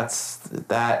undercuts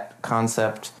that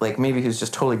concept. Like maybe he was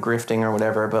just totally grifting or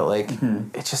whatever, but like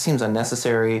it just seems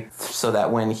unnecessary. So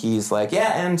that when he's like,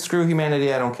 yeah, and screw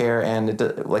humanity, I don't care, and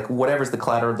like whatever's the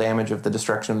collateral damage of the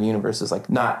destruction of the universe is like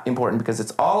not important because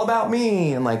it's all about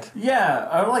me. And like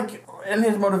I like in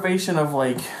his motivation of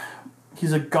like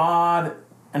he's a god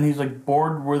and he's like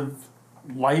bored with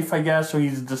life, I guess, so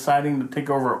he's deciding to take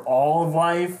over all of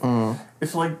life.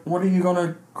 It's like, what are you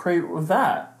gonna create with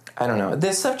that? I don't know.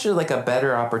 There's such a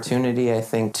better opportunity, I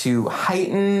think, to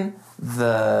heighten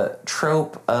the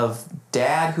trope of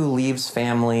dad who leaves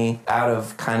family out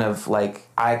of kind of like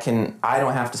I don't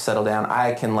have to settle down.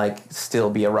 I can like still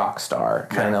be a rock star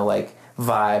kind of like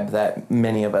vibe that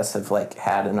many of us have like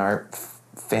had in our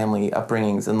family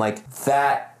upbringings, and like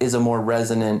that is a more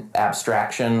resonant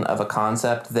abstraction of a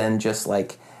concept than just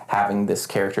like having this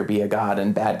character be a god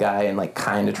and bad guy and like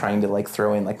kind of trying to like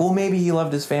throw in like, well, maybe he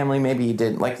loved his family, maybe he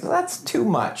didn't. Like that's too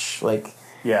much. Like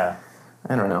I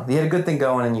don't know. You had a good thing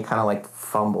going and you kind of like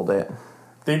fumbled it.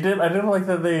 They did. I didn't like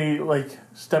that they like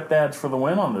stepdads for the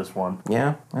win on this one.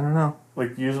 Yeah, I don't know.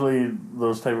 Like usually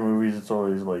those type of movies, it's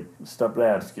always like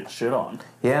stepdads get shit on.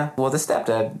 Yeah. Well, the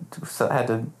stepdad had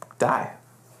to die.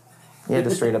 He had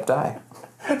to straight up die.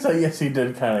 So yes, he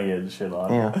did kind of get shit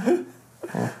on. Yeah.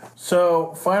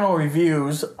 So, final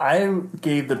reviews. I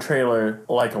gave the trailer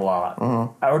like a lot.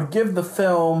 I would give the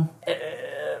film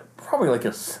probably like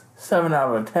a 7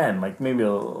 out of 10. Like maybe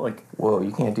like. Whoa,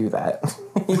 you can't do that.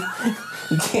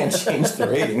 You can't change the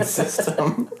rating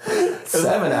system.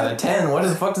 7 out of 10. What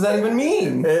the fuck does that even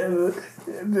mean?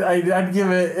 I'd give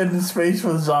it In Space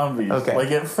with Zombies. Okay. Like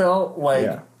it felt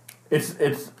like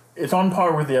it's on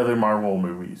par with the other Marvel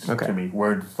movies to me,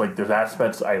 where it's like there's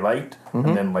aspects I liked,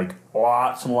 and then like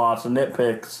lots and lots of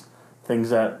nitpicks, things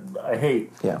that I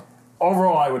hate. Yeah.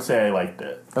 Overall, I would say I liked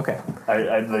it. Okay.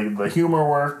 The humor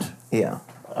worked. Yeah.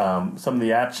 Some of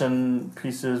the action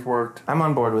pieces worked. I'm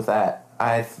on board with that.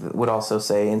 I would also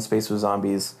say In Space with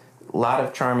Zombies, a lot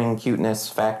of charming cuteness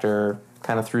factor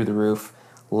kind of through the roof,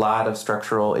 a lot of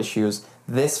structural issues.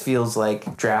 This feels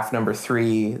like draft number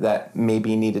 3 that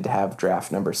maybe needed to have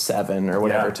draft number 7 or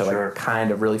whatever like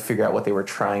kind of really figure out what they were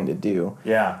trying to do.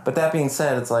 Yeah. But that being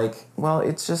said, it's like, well,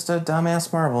 it's just a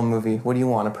dumbass Marvel movie. What do you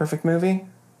want? A perfect movie?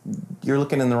 You're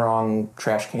looking in the wrong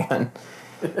trash can.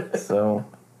 So,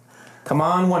 come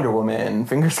on, Wonder Woman.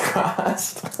 Fingers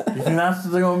crossed. You think that's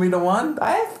going to be the one?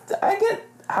 I get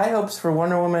high hopes for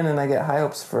Wonder Woman, and I get high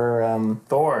hopes for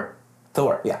Thor.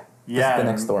 Thor, yeah. Yeah, this is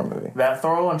the next Thor movie. That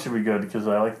Thor one should be good because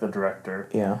I like the director.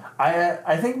 Yeah.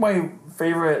 I think my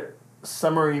favorite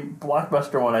summary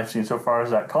blockbuster one I've seen so far is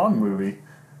that Kong movie.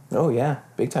 Oh yeah,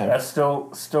 big time. That's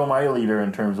still my leader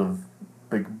in terms of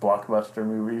big blockbuster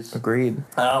movies. Agreed.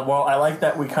 Well, I like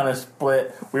that we kind of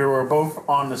split. We were both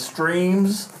on the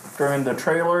streams during the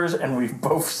trailers, and we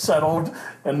both settled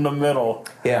in the middle.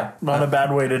 Yeah. Not a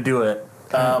bad way to do it.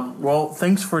 Well,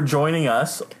 thanks for joining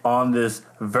us on this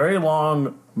very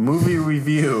long movie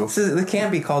review. It can't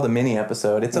be called a mini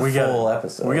episode. It's a full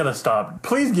episode. We gotta stop.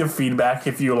 Please give feedback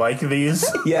if you like these.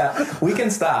 Yeah, we can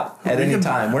stop at any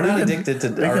time. We're not addicted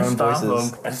to our own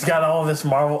voices. It's got all this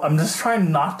Marvel. I'm just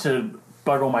trying not to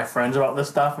bug all my friends about this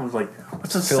stuff. I was like,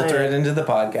 what's it Filter say? it into the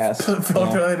podcast.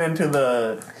 Filter it into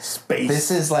the space.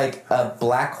 This is like a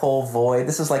black hole void.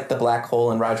 This is like the black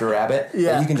hole in Roger Rabbit.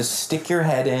 Yeah. That you can just stick your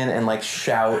head in and like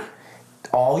shout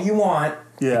all you want.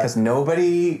 Yeah. Because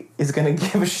nobody is going to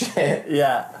give a shit.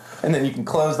 Yeah. And then you can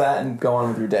close that and go on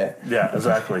with your day. Yeah,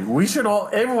 exactly.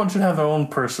 Everyone should have their own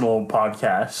personal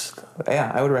podcast.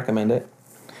 Yeah, I would recommend it.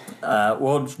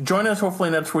 Well, join us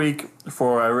hopefully next week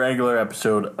for a regular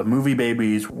episode of Movie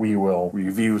Babies. We will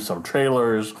review some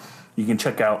trailers. You can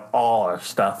check out all our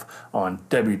stuff on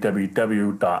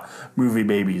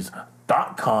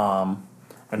www.moviebabies.com.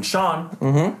 And Sean,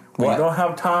 when you don't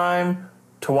have time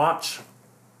to watch...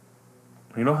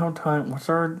 You don't have time... What's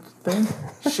our thing?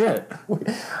 Shit.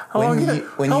 How long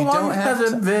has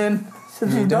it been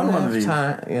since you've done one of these?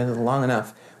 Yeah, long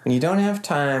enough. When you don't have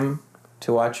time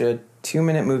to watch a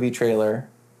 2-minute movie trailer...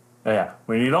 Yeah,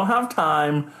 when you don't have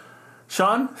time...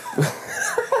 Sean?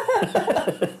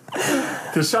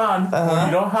 To Sean, when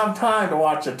you don't have time to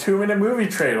watch a 2-minute movie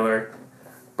trailer,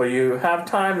 but you have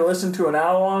time to listen to an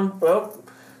hour-long... Well,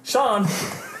 Sean...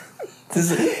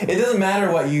 It doesn't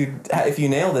matter if you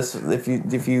nail this,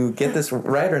 if you get this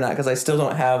right or not, because I still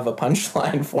don't have a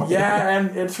punchline for you. Yeah,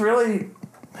 and it's really...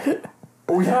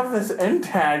 We have this end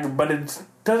tag, but it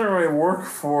doesn't really work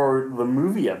for the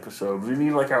movie episodes. We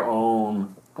need like our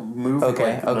own movie.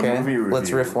 Okay. Movie review.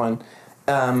 Let's riff one.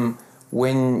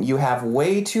 When you have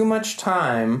way too much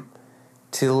time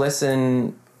to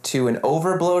listen to an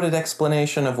overbloated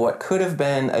explanation of what could have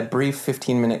been a brief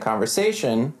 15-minute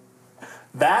conversation...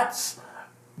 That's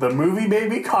the Movie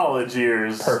Baby College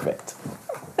Years. Perfect.